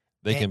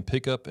 They can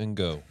pick up and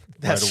go.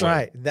 That's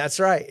right. That's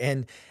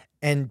right.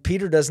 And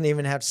Peter doesn't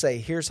even have to say,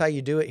 here's how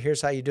you do it.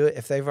 Here's how you do it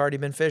if they've already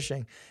been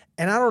fishing.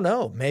 And I don't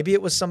know. Maybe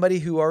it was somebody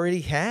who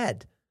already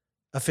had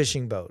a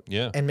fishing boat.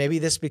 Yeah. And maybe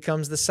this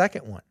becomes the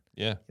second one.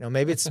 Yeah. You know,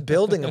 maybe it's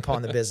building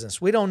upon the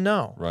business. We don't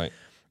know. Right.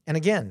 And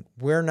again,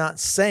 we're not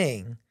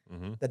saying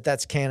that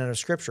that's canon of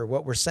Scripture.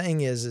 What we're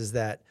saying is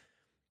that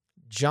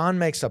John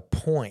makes a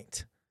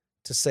point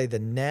to say the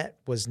net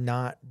was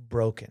not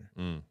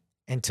broken.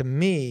 And to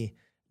me,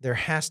 there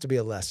has to be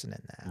a lesson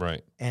in that.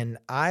 Right. And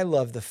I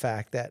love the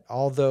fact that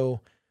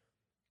although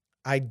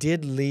I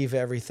did leave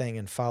everything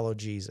and follow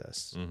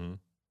Jesus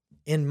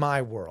in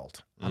my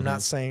world, I'm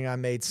not saying I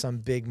made some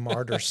big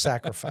martyr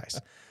sacrifice,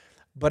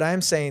 but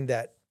I'm saying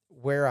that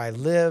where I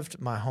lived,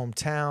 my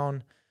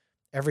hometown,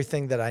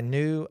 everything that I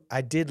knew,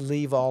 I did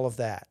leave all of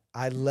that.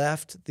 I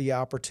left the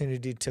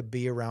opportunity to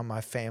be around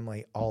my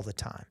family all the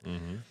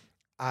time.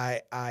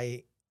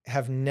 I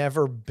have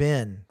never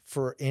been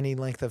for any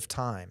length of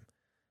time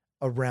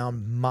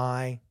around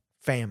my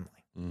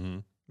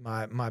family,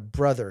 my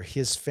brother,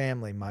 his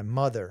family, my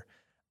mother,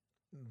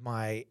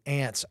 my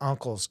aunts,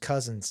 uncles,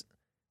 cousins.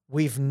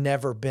 We've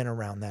never been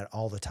around that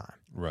all the time.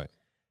 Right.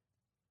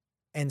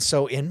 And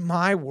so in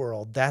my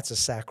world, that's a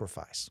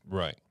sacrifice.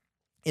 Right.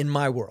 In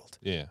my world.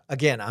 Yeah.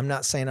 Again, I'm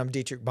not saying I'm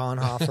Dietrich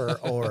Bonhoeffer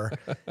or,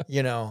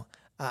 you know,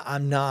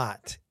 I'm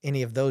not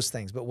any of those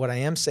things. But what I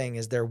am saying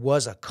is there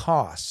was a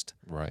cost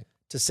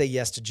to say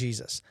yes to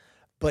Jesus.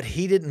 But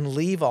he didn't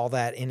leave all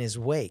that in his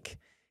wake.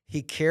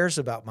 He cares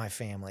about my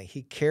family.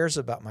 He cares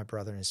about my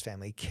brother and his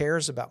family. He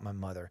cares about my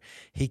mother.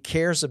 He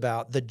cares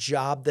about the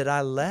job that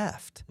I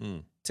left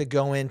to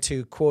go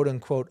into quote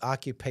unquote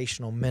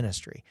occupational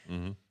ministry.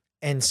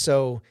 And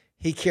so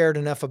he cared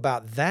enough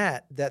about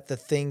that the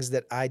things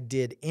that I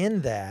did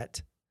in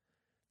that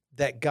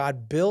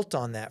God built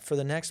on that for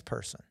the next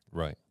person.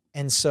 Right.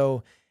 And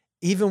so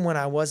even when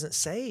I wasn't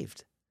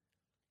saved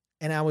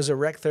and I was a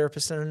rec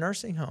therapist in a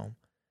nursing home,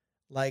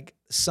 like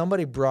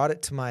somebody brought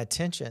it to my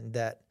attention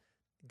that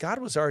God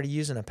was already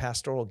using a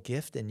pastoral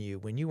gift in you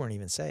when you weren't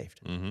even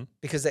saved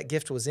because that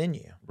gift was in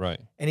you. Right.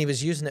 And he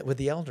was using it with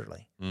the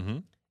elderly.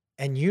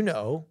 And you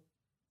know,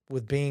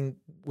 with being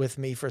with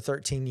me for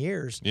 13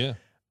 years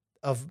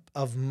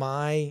of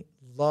my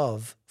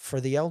love for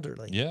the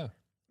elderly. Yeah.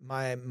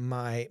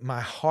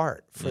 My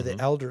heart for the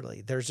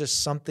elderly. There's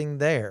just something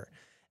there.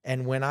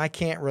 And when I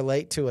can't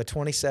relate to a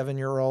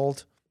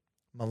 27-year-old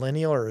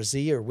millennial or a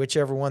Z or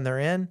whichever one they're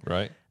in,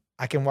 right,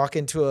 I can walk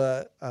into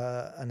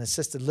an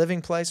assisted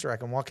living place, or I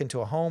can walk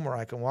into a home, or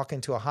I can walk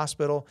into a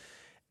hospital.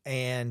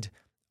 And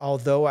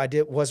although I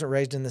wasn't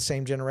raised in the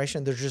same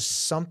generation, there's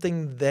just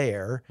something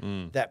there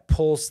that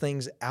pulls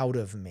things out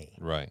of me.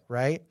 Right.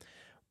 Right.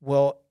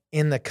 Well,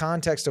 in the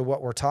context of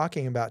what we're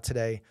talking about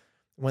today,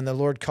 when the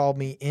Lord called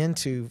me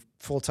into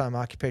full-time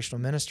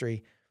occupational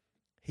ministry,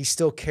 he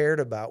still cared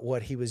about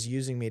what he was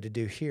using me to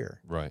do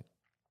here. Right.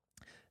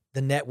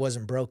 The net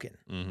wasn't broken.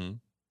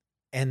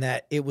 And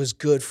that it was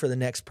good for the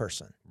next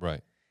person.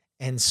 Right.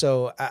 And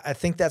so I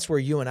think that's where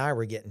you and I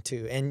were getting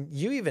to. And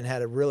you even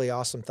had a really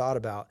awesome thought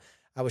about,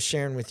 I was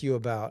sharing with you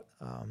about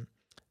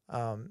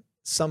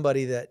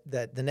somebody that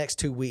the next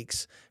 2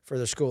 weeks for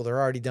their school,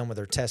 they're already done with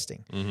their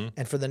testing.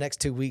 And for the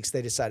next 2 weeks,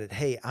 they decided,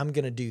 hey, I'm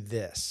going to do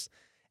this.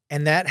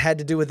 And that had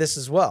to do with this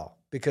as well,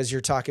 because you're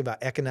talking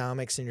about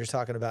economics and you're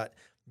talking about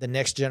the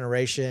next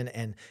generation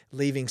and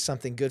leaving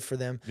something good for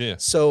them. Yeah.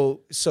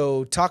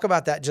 So talk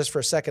about that just for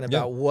a second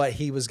about what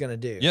he was going to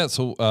do. Yeah.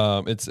 So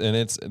it's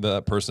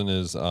that person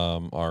is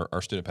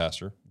our student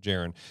pastor,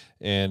 Jaron,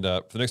 and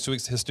for the next 2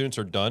 weeks his students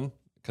are done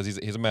because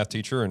he's a math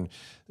teacher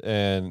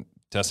and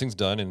testing's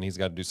done and he's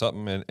got to do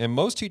something and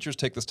most teachers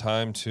take this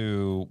time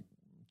to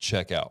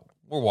check out.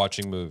 We're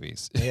watching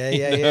movies.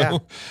 Yeah.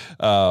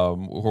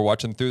 We're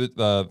watching through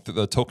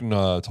the token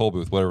toll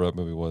booth, whatever that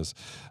movie was.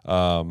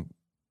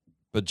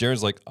 But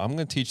Jaron's like, I'm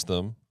going to teach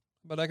them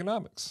about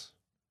economics.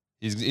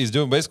 He's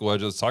doing basically what I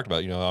just talked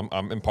about.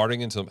 I'm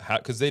imparting into them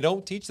because they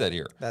don't teach that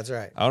here. That's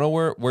right. I don't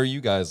know where you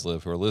guys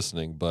live who are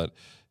listening, but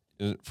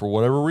for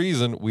whatever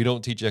reason, we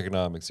don't teach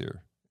economics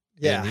here.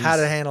 Yeah, how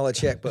to handle a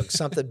checkbook,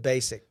 something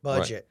basic,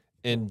 budget. Right.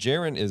 And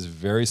Jaron is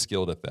very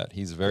skilled at that.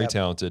 He's very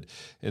talented.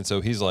 And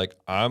so he's like,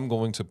 I'm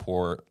going to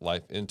pour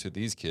life into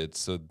these kids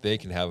so they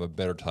can have a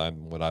better time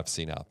than what I've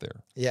seen out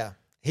there. Yeah.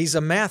 He's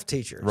a math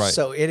teacher. Right.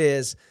 So it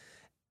is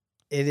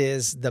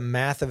the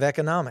math of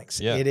economics.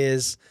 Yeah. It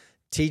is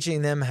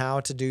teaching them how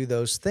to do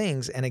those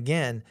things. And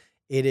again,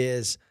 it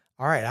is,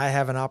 all right, I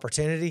have an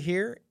opportunity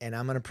here and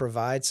I'm going to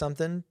provide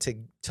something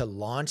to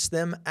launch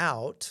them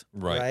out.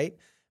 Right.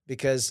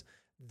 Because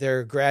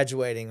they're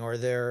graduating or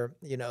they're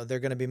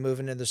going to be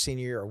moving into their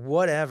senior year or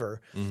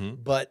whatever.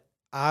 Mm-hmm. But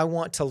I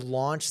want to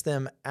launch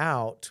them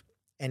out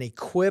and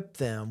equip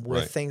them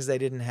with things they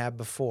didn't have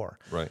before.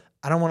 Right.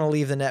 I don't want to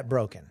leave the net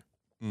broken.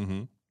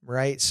 Mm-hmm.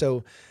 Right.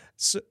 So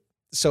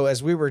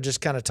as we were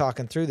just kind of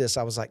talking through this,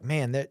 I was like,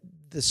 man,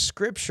 the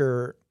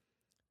scripture,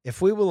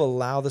 if we will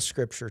allow the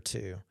scripture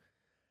to,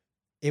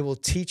 it will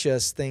teach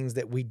us things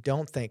that we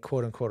don't think,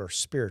 quote unquote, are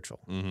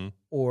spiritual,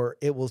 or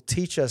it will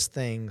teach us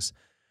things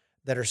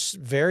that are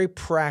very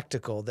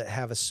practical that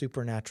have a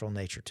supernatural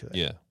nature to it.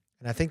 Yeah.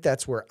 And I think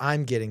that's where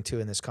I'm getting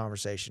to in this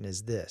conversation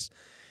is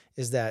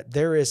that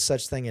there is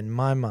such thing in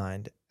my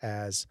mind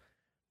as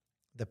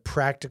the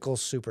practical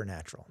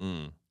supernatural.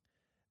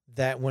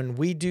 That when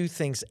we do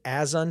things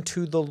as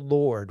unto the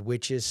Lord,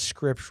 which is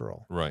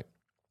scriptural, right,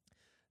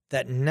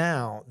 that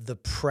now the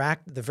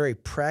very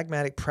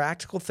pragmatic,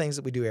 practical things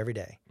that we do every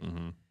day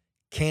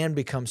can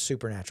become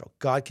supernatural.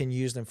 God can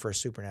use them for a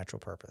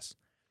supernatural purpose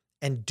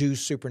and do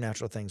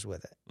supernatural things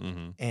with it.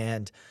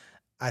 And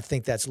I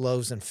think that's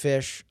loaves and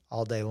fish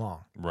all day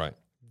long. Right.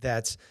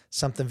 That's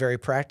something very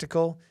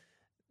practical.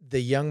 The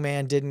young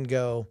man didn't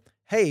go,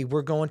 hey,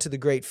 we're going to the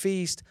great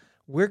feast.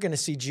 We're going to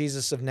see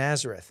Jesus of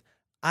Nazareth.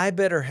 I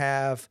better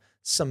have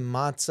some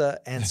matzah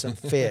and some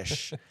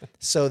fish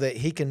so that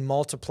he can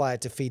multiply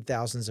it to feed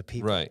thousands of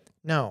people. Right.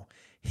 No,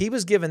 he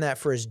was given that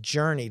for his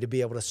journey to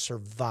be able to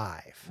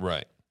survive.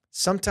 Right.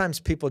 Sometimes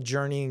people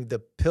journeying the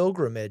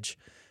pilgrimage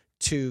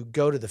to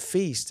go to the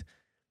feast,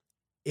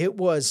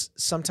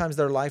 sometimes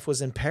their life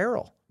was in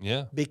peril.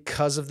 Yeah.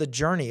 Because of the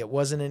journey. It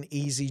wasn't an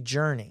easy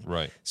journey.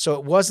 Right. So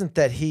it wasn't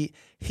that he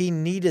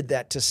needed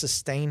that to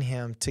sustain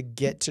him to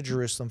get to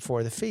Jerusalem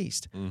for the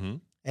feast.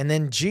 And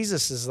then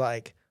Jesus is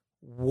like,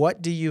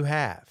 what do you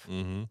have?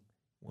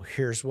 Well,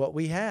 here's what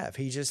we have.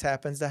 He just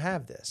happens to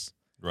have this.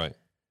 Right.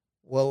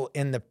 Well,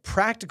 in the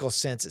practical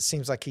sense, it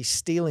seems like he's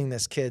stealing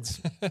this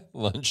kid's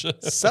lunch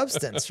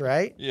substance,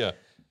 right? Yeah.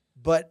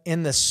 But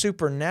in the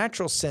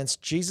supernatural sense,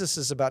 Jesus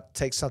is about to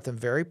take something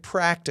very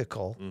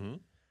practical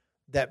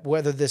that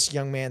whether this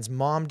young man's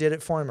mom did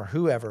it for him or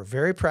whoever,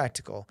 very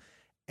practical,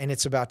 and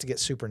it's about to get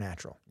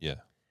supernatural. Yeah.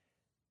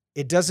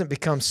 It doesn't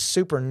become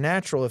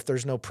supernatural if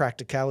there's no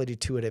practicality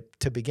to it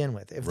to begin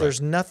with. If there's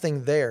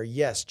nothing there,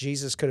 yes,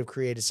 Jesus could have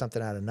created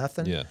something out of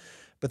nothing. Yeah.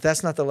 But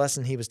that's not the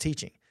lesson he was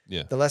teaching.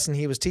 Yeah. The lesson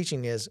he was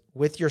teaching is,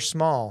 with your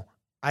small,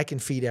 I can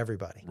feed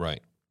everybody. Right.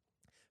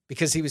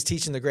 Because he was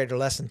teaching the greater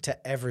lesson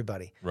to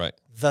everybody. Right.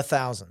 The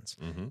thousands.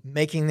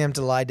 Making them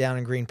to lie down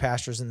in green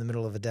pastures in the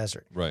middle of a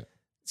desert. Right.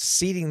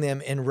 Seating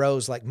them in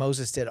rows like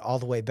Moses did all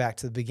the way back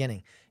to the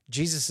beginning.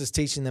 Jesus is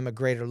teaching them a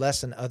greater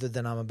lesson other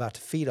than I'm about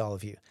to feed all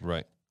of you.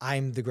 Right.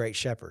 I'm the great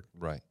shepherd.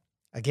 Right.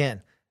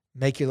 Again,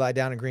 make you lie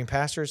down in green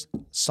pastures,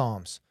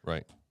 Psalms.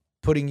 Right.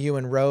 Putting you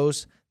in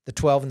rows, the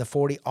 12 and the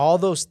 40, all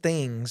those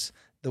things,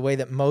 the way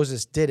that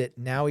Moses did it,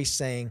 now he's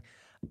saying,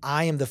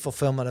 I am the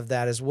fulfillment of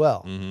that as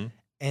well.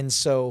 And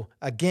so,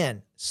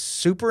 again,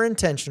 super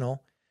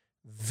intentional,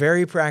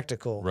 very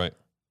practical, right,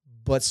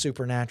 but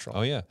supernatural.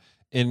 Oh, yeah.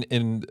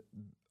 And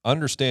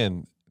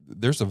understand,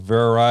 there's a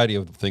variety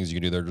of things you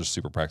can do that are just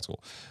super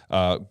practical.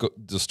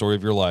 The story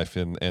of your life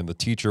and the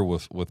teacher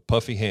with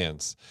puffy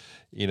hands,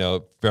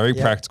 very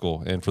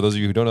practical. And for those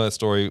of you who don't know that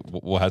story,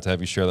 we'll have to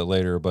have you share that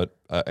later. But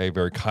a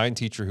very kind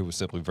teacher who was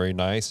simply very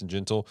nice and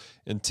gentle,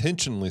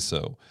 intentionally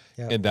so.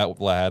 Yep. And that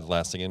had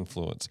lasting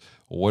influence.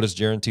 What is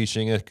Jaron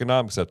teaching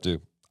economics up to?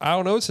 I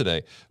don't know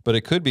today, but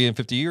it could be in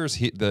 50 years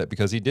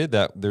because he did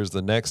that. There's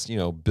the next,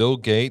 Bill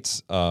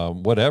Gates,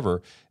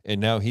 whatever,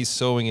 and now he's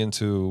sowing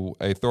into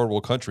a third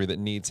world country that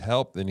needs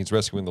help, that needs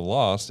rescuing the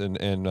lost,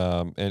 and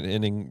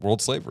ending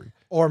world slavery.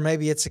 Or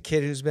maybe it's a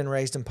kid who's been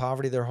raised in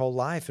poverty their whole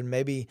life, and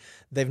maybe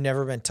they've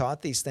never been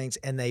taught these things,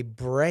 and they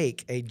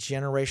break a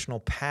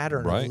generational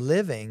pattern of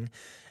living,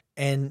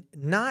 and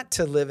not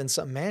to live in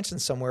some mansion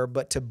somewhere,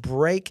 but to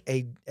break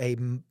a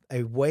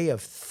way of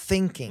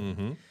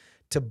thinking,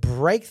 to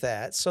break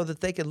that so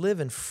that they could live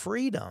in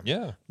freedom,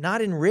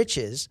 not in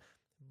riches,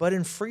 but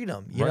in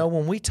freedom. You know,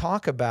 when we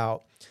talk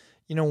about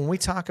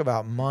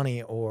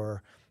money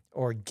or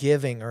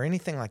giving or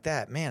anything like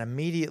that, man,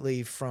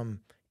 immediately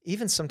from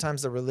even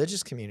sometimes the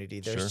religious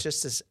community, there's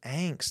just this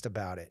angst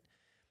about it,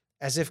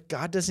 as if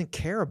God doesn't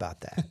care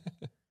about that.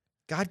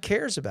 God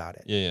cares about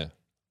it. Yeah.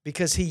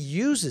 Because he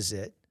uses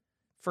it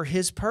for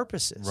his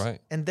purposes. Right.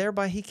 And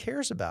thereby he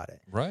cares about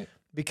it. Right.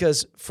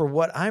 Because for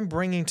what I'm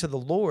bringing to the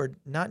Lord,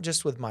 not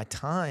just with my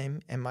time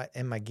and my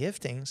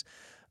giftings,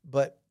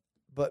 but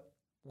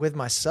with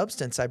my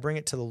substance, I bring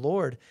it to the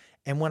Lord.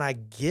 And when I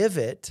give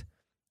it,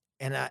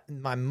 and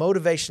my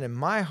motivation in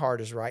my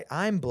heart is right,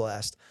 I'm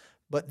blessed.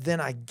 But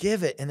then I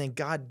give it, and then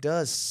God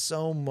does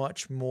so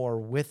much more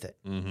with it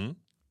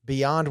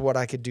beyond what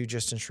I could do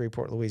just in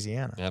Shreveport,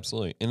 Louisiana.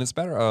 Absolutely. And it's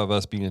better of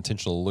us being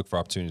intentional to look for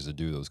opportunities to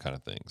do those kind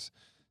of things.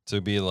 To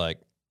be like,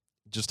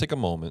 just take a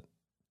moment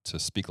to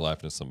speak life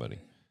into somebody,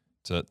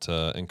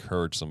 to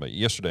encourage somebody.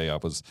 Yesterday, I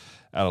was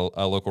at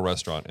a local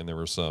restaurant, and there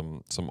was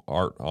some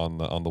art on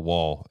the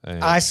wall.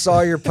 And I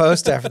saw your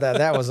post after that.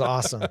 That was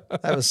awesome.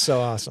 That was so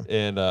awesome.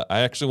 And I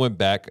actually went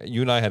back.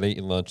 You and I had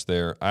eaten lunch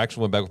there. I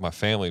actually went back with my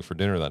family for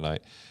dinner that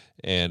night,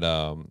 and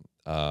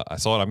I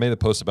saw it. I made a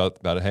post about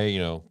it. Hey,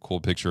 cool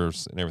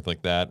pictures and everything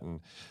like that. And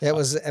it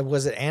was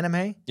it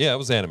anime? Yeah, it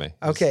was anime.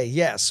 Okay,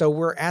 yeah. So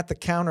we're at the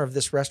counter of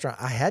this restaurant.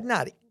 I had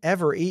not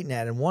ever eaten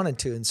at and wanted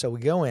to, and so we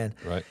go in,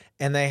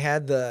 and they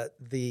had the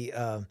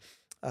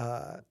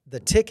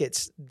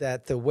tickets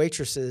that the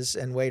waitresses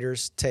and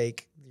waiters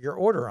take your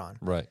order on.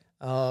 Right.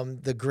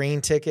 The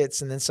green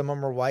tickets, and then some of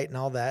them were white and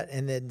all that.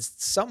 And then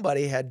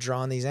somebody had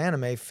drawn these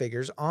anime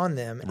figures on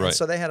them. And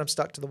so they had them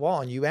stuck to the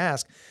wall. And you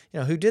ask,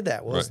 who did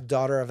that? Well, it's the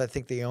daughter of, I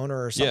think, the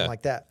owner or something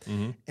like that.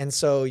 And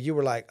so you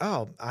were like,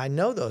 oh, I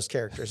know those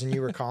characters. And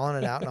you were calling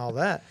it out and all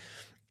that.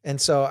 And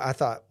so I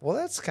thought, well,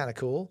 that's kind of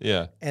cool.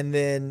 Yeah. And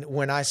then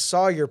when I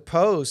saw your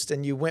post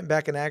and you went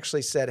back and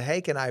actually said,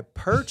 hey, can I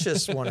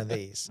purchase one of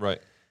these? Right.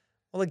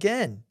 Well,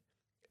 again,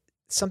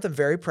 something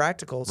very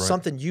practical,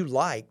 something you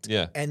liked,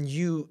 and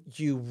you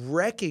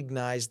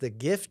recognize the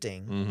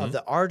gifting of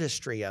the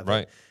artistry of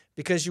it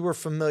because you were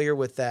familiar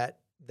with that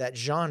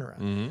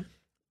genre.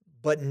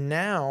 But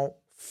now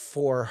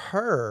for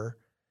her,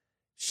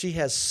 she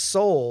has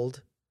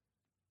sold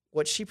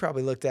what she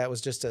probably looked at was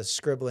just a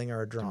scribbling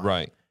or a drawing.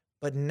 Right.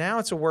 But now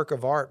it's a work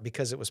of art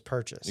because it was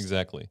purchased.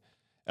 Exactly.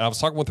 And I was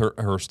talking with her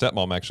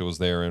stepmom actually was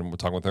there, and we're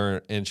talking with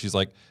her, and she's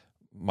like,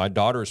 my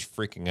daughter is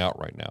freaking out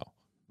right now.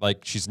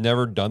 Like, she's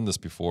never done this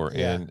before.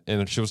 And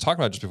she was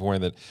talking about just before,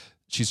 and that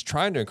she's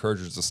trying to encourage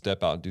her to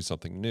step out and do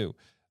something new.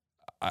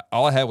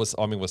 All I had was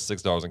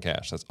 $6 in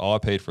cash. That's all I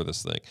paid for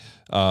this thing.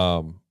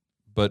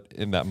 But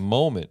in that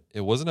moment,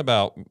 it wasn't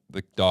about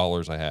the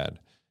dollars I had.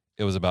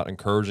 It was about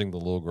encouraging the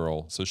little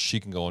girl so she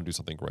can go and do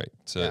something great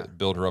to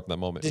build her up in that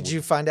moment. Did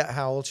you find out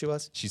how old she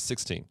was? She's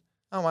 16.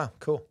 Oh, wow.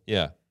 Cool.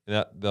 Yeah.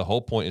 And the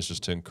whole point is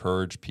just to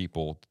encourage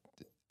people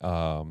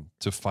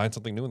to find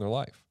something new in their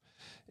life.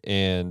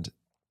 And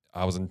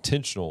I was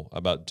intentional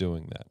about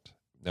doing that.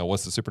 Now,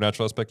 what's the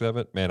supernatural aspect of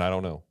it? Man, I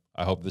don't know.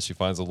 I hope that she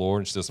finds the Lord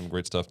and she does some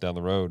great stuff down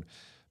the road.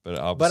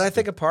 But I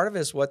think a part of it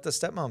is what the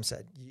stepmom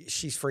said.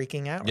 She's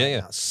freaking out right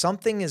now.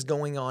 Something is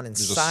going on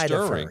inside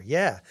of her.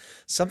 Yeah.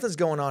 Something's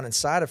going on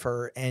inside of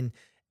her. And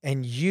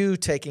you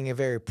taking a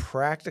very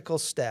practical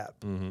step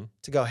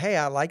to go, hey,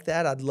 I like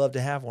that. I'd love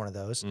to have one of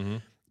those.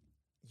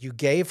 You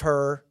gave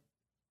her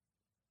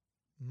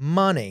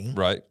money.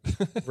 Right.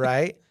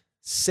 Right?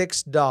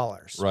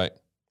 $6. Right.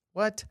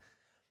 What?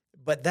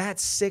 But that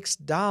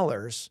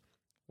 $6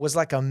 was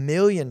like $1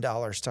 million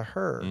to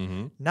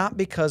her, not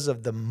because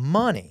of the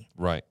money,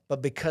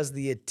 but because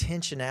the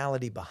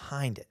intentionality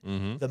behind it,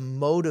 the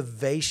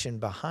motivation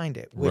behind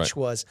it, which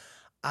was,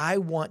 I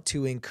want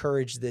to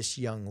encourage this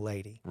young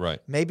lady. Right.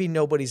 Maybe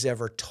nobody's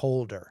ever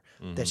told her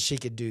that she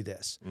could do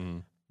this.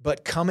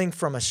 But coming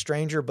from a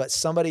stranger, but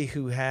somebody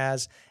who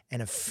has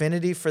an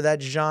affinity for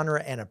that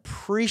genre and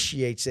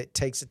appreciates it,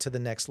 takes it to the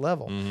next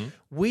level.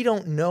 We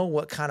don't know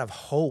what kind of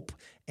hope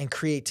and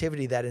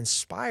creativity that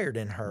inspired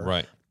in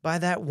her by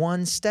that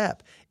one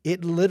step.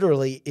 It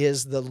literally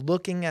is the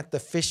looking at the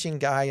fishing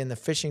guy in the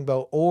fishing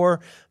boat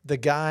or the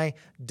guy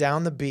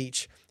down the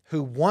beach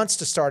who wants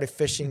to start a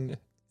fishing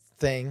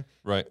thing,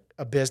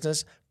 a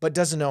business, but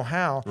doesn't know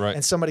how.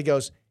 And somebody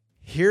goes,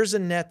 here's a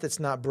net that's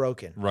not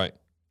broken.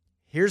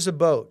 Here's a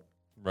boat.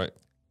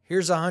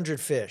 Here's 100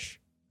 fish.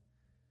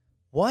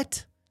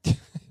 What?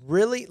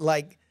 Really?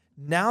 Like,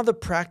 now the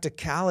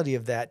practicality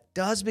of that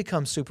does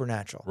become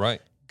supernatural.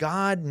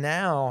 God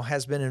now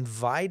has been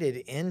invited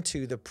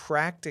into the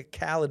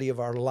practicality of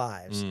our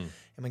lives. And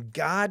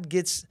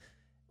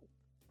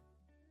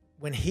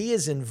when he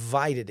is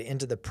invited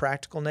into the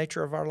practical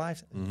nature of our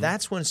lives,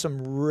 that's when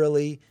some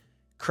really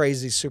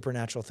crazy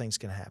supernatural things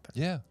can happen.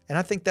 Yeah. And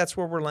I think that's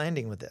where we're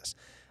landing with this.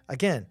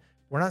 Again,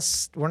 we're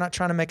not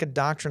trying to make a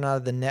doctrine out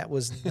of the net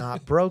was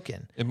not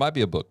broken. It might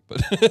be a book,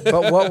 but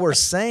but what we're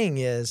saying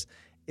is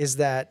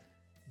that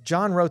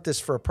John wrote this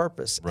for a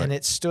purpose, and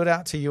it stood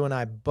out to you and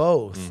I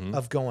both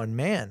of going,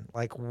 man,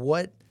 like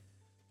what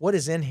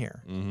is in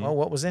here? Well,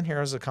 what was in here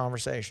was a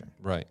conversation.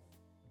 Right.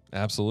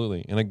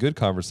 Absolutely. And a good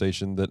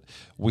conversation that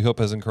we hope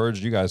has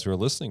encouraged you guys who are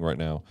listening right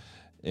now.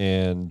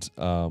 And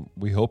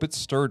we hope it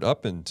stirred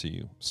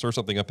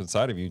something up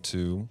inside of you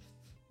to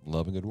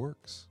love and good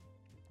works,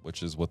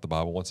 which is what the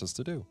Bible wants us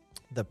to do.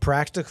 The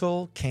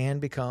practical can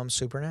become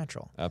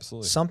supernatural.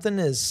 Absolutely. Something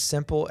as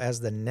simple as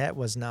the net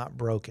was not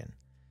broken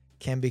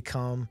can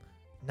become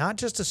not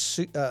just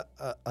a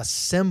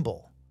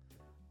symbol,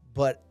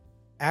 but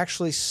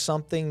actually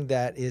something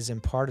that is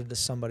imparted to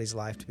somebody's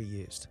life to be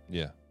used.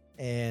 Yeah.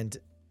 And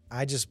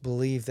I just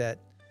believe that,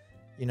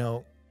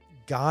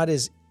 God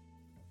is,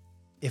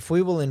 if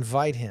we will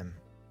invite him,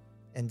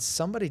 and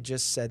somebody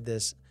just said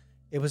this,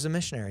 it was a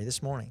missionary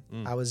this morning.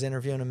 I was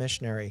interviewing a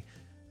missionary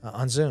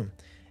on Zoom,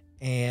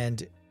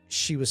 and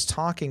she was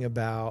talking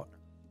about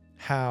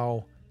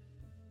how,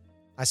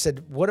 I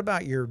said, what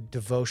about your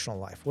devotional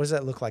life? What does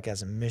that look like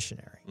as a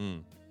missionary?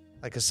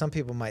 Like, because some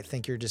people might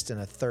think you're just in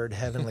a third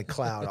heavenly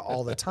cloud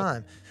all the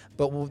time.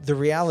 But the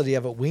reality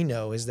of it, we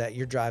know, is that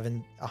you're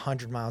driving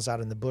 100 miles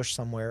out in the bush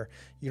somewhere.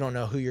 You don't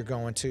know who you're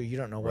going to. You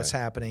don't know what's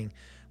happening.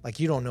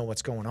 Like, you don't know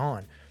what's going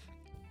on.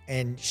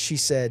 And she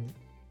said,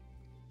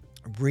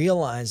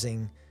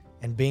 realizing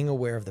and being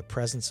aware of the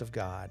presence of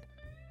God,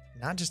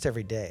 not just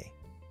every day,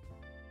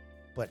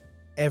 but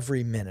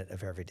every minute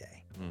of every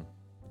day.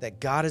 That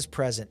God is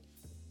present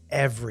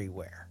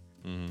everywhere.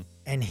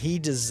 And he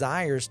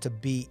desires to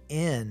be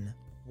in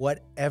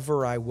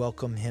whatever I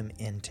welcome him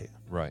into.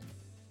 Right.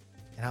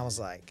 And I was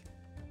like,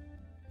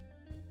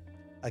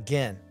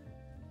 again,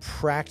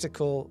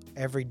 practical,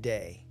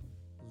 everyday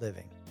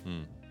living.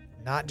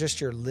 Not just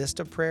your list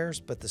of prayers,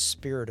 but the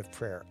spirit of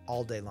prayer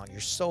all day long.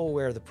 You're so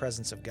aware of the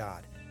presence of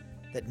God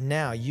that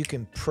now you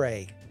can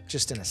pray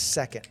just in a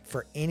second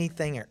for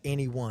anything or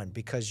anyone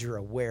because you're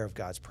aware of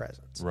God's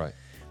presence. Right.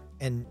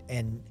 And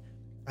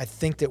I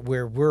think that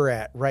where we're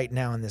at right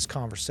now in this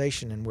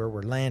conversation and where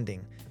we're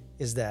landing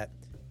is that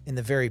in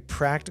the very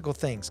practical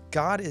things,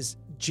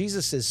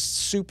 Jesus is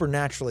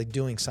supernaturally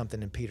doing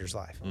something in Peter's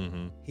life.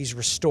 He's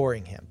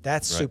restoring him.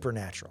 That's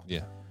supernatural.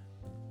 Yeah.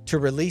 To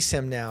release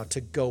him now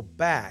to go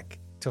back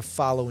to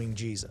following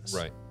Jesus.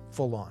 Right.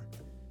 Full on.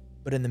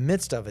 But in the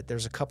midst of it,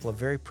 there's a couple of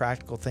very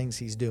practical things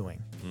he's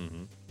doing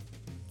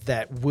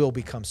that will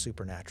become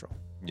supernatural.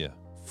 Yeah.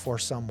 For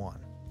someone.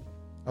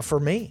 For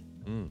me.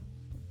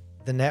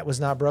 The net was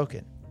not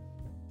broken.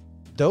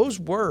 Those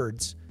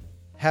words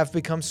have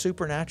become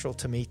supernatural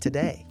to me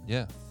today.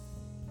 Yeah.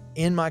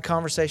 In my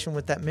conversation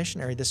with that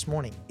missionary this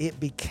morning, it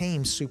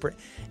became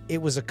it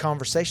was a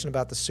conversation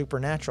about the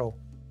supernatural,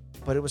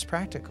 but it was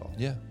practical.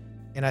 Yeah.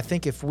 And I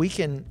think if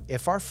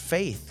our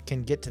faith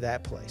can get to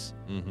that place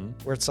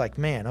where it's like,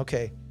 man,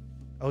 okay,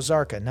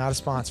 Ozarka, not a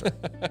sponsor,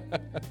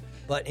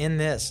 but in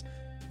this,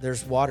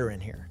 there's water in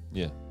here.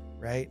 Yeah.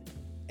 Right.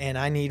 And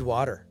I need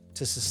water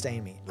to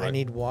sustain me. Right. I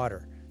need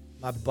water.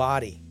 My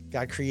body,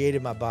 God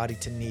created my body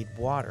to need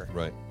water.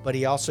 Right. But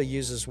he also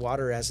uses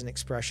water as an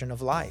expression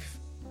of life.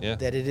 Yeah.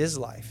 That it is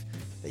life.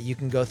 That you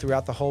can go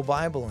throughout the whole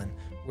Bible, and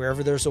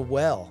wherever there's a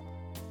well,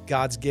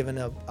 God's given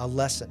a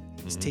lesson.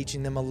 He's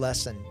teaching them a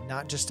lesson,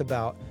 not just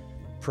about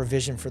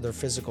provision for their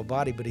physical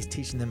body, but he's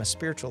teaching them a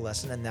spiritual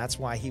lesson. And that's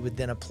why he would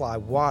then apply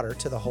water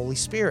to the Holy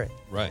Spirit.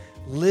 Right.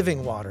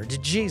 Living water to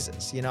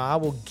Jesus. I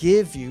will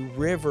give you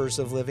rivers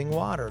of living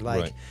water.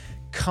 Like,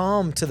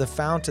 come to the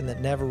fountain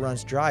that never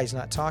runs dry. He's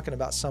not talking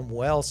about some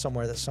well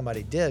somewhere that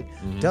somebody dug.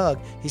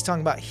 He's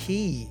talking about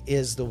he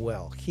is the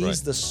well.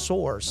 He's the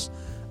source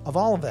of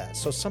all of that.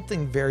 So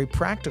something very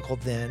practical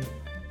then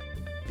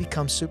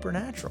becomes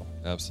supernatural.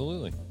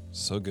 Absolutely.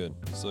 So good.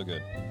 So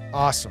good.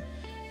 Awesome.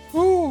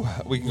 Woo.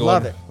 We can go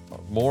Love it.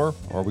 More,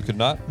 or we could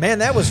not. Man,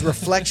 that was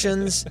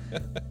Reflections.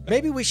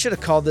 Maybe we should have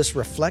called this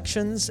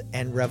Reflections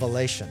and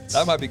Revelations.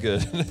 That might be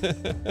good.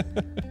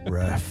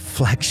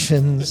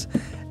 Reflections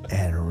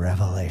and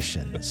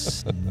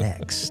Revelations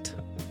next.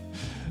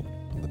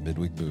 The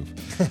midweek move.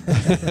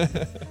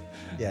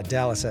 Yeah,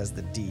 Dallas has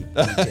the deep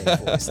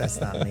DJ voice.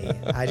 That's not me.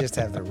 I just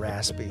have the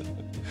raspy.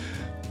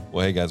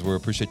 Well, hey, guys, we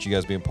appreciate you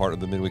guys being part of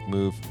the Midweek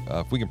Move.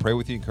 If we can pray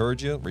with you,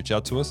 encourage you, reach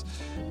out to us.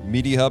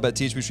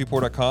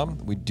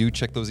 MediaHub@thbshreveport.com. We do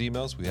check those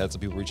emails. We had some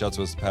people reach out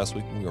to us the past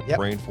week, and we are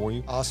praying for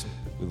you. Awesome.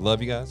 We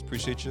love you guys.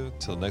 Appreciate you.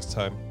 Till next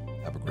time,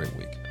 have a great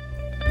week.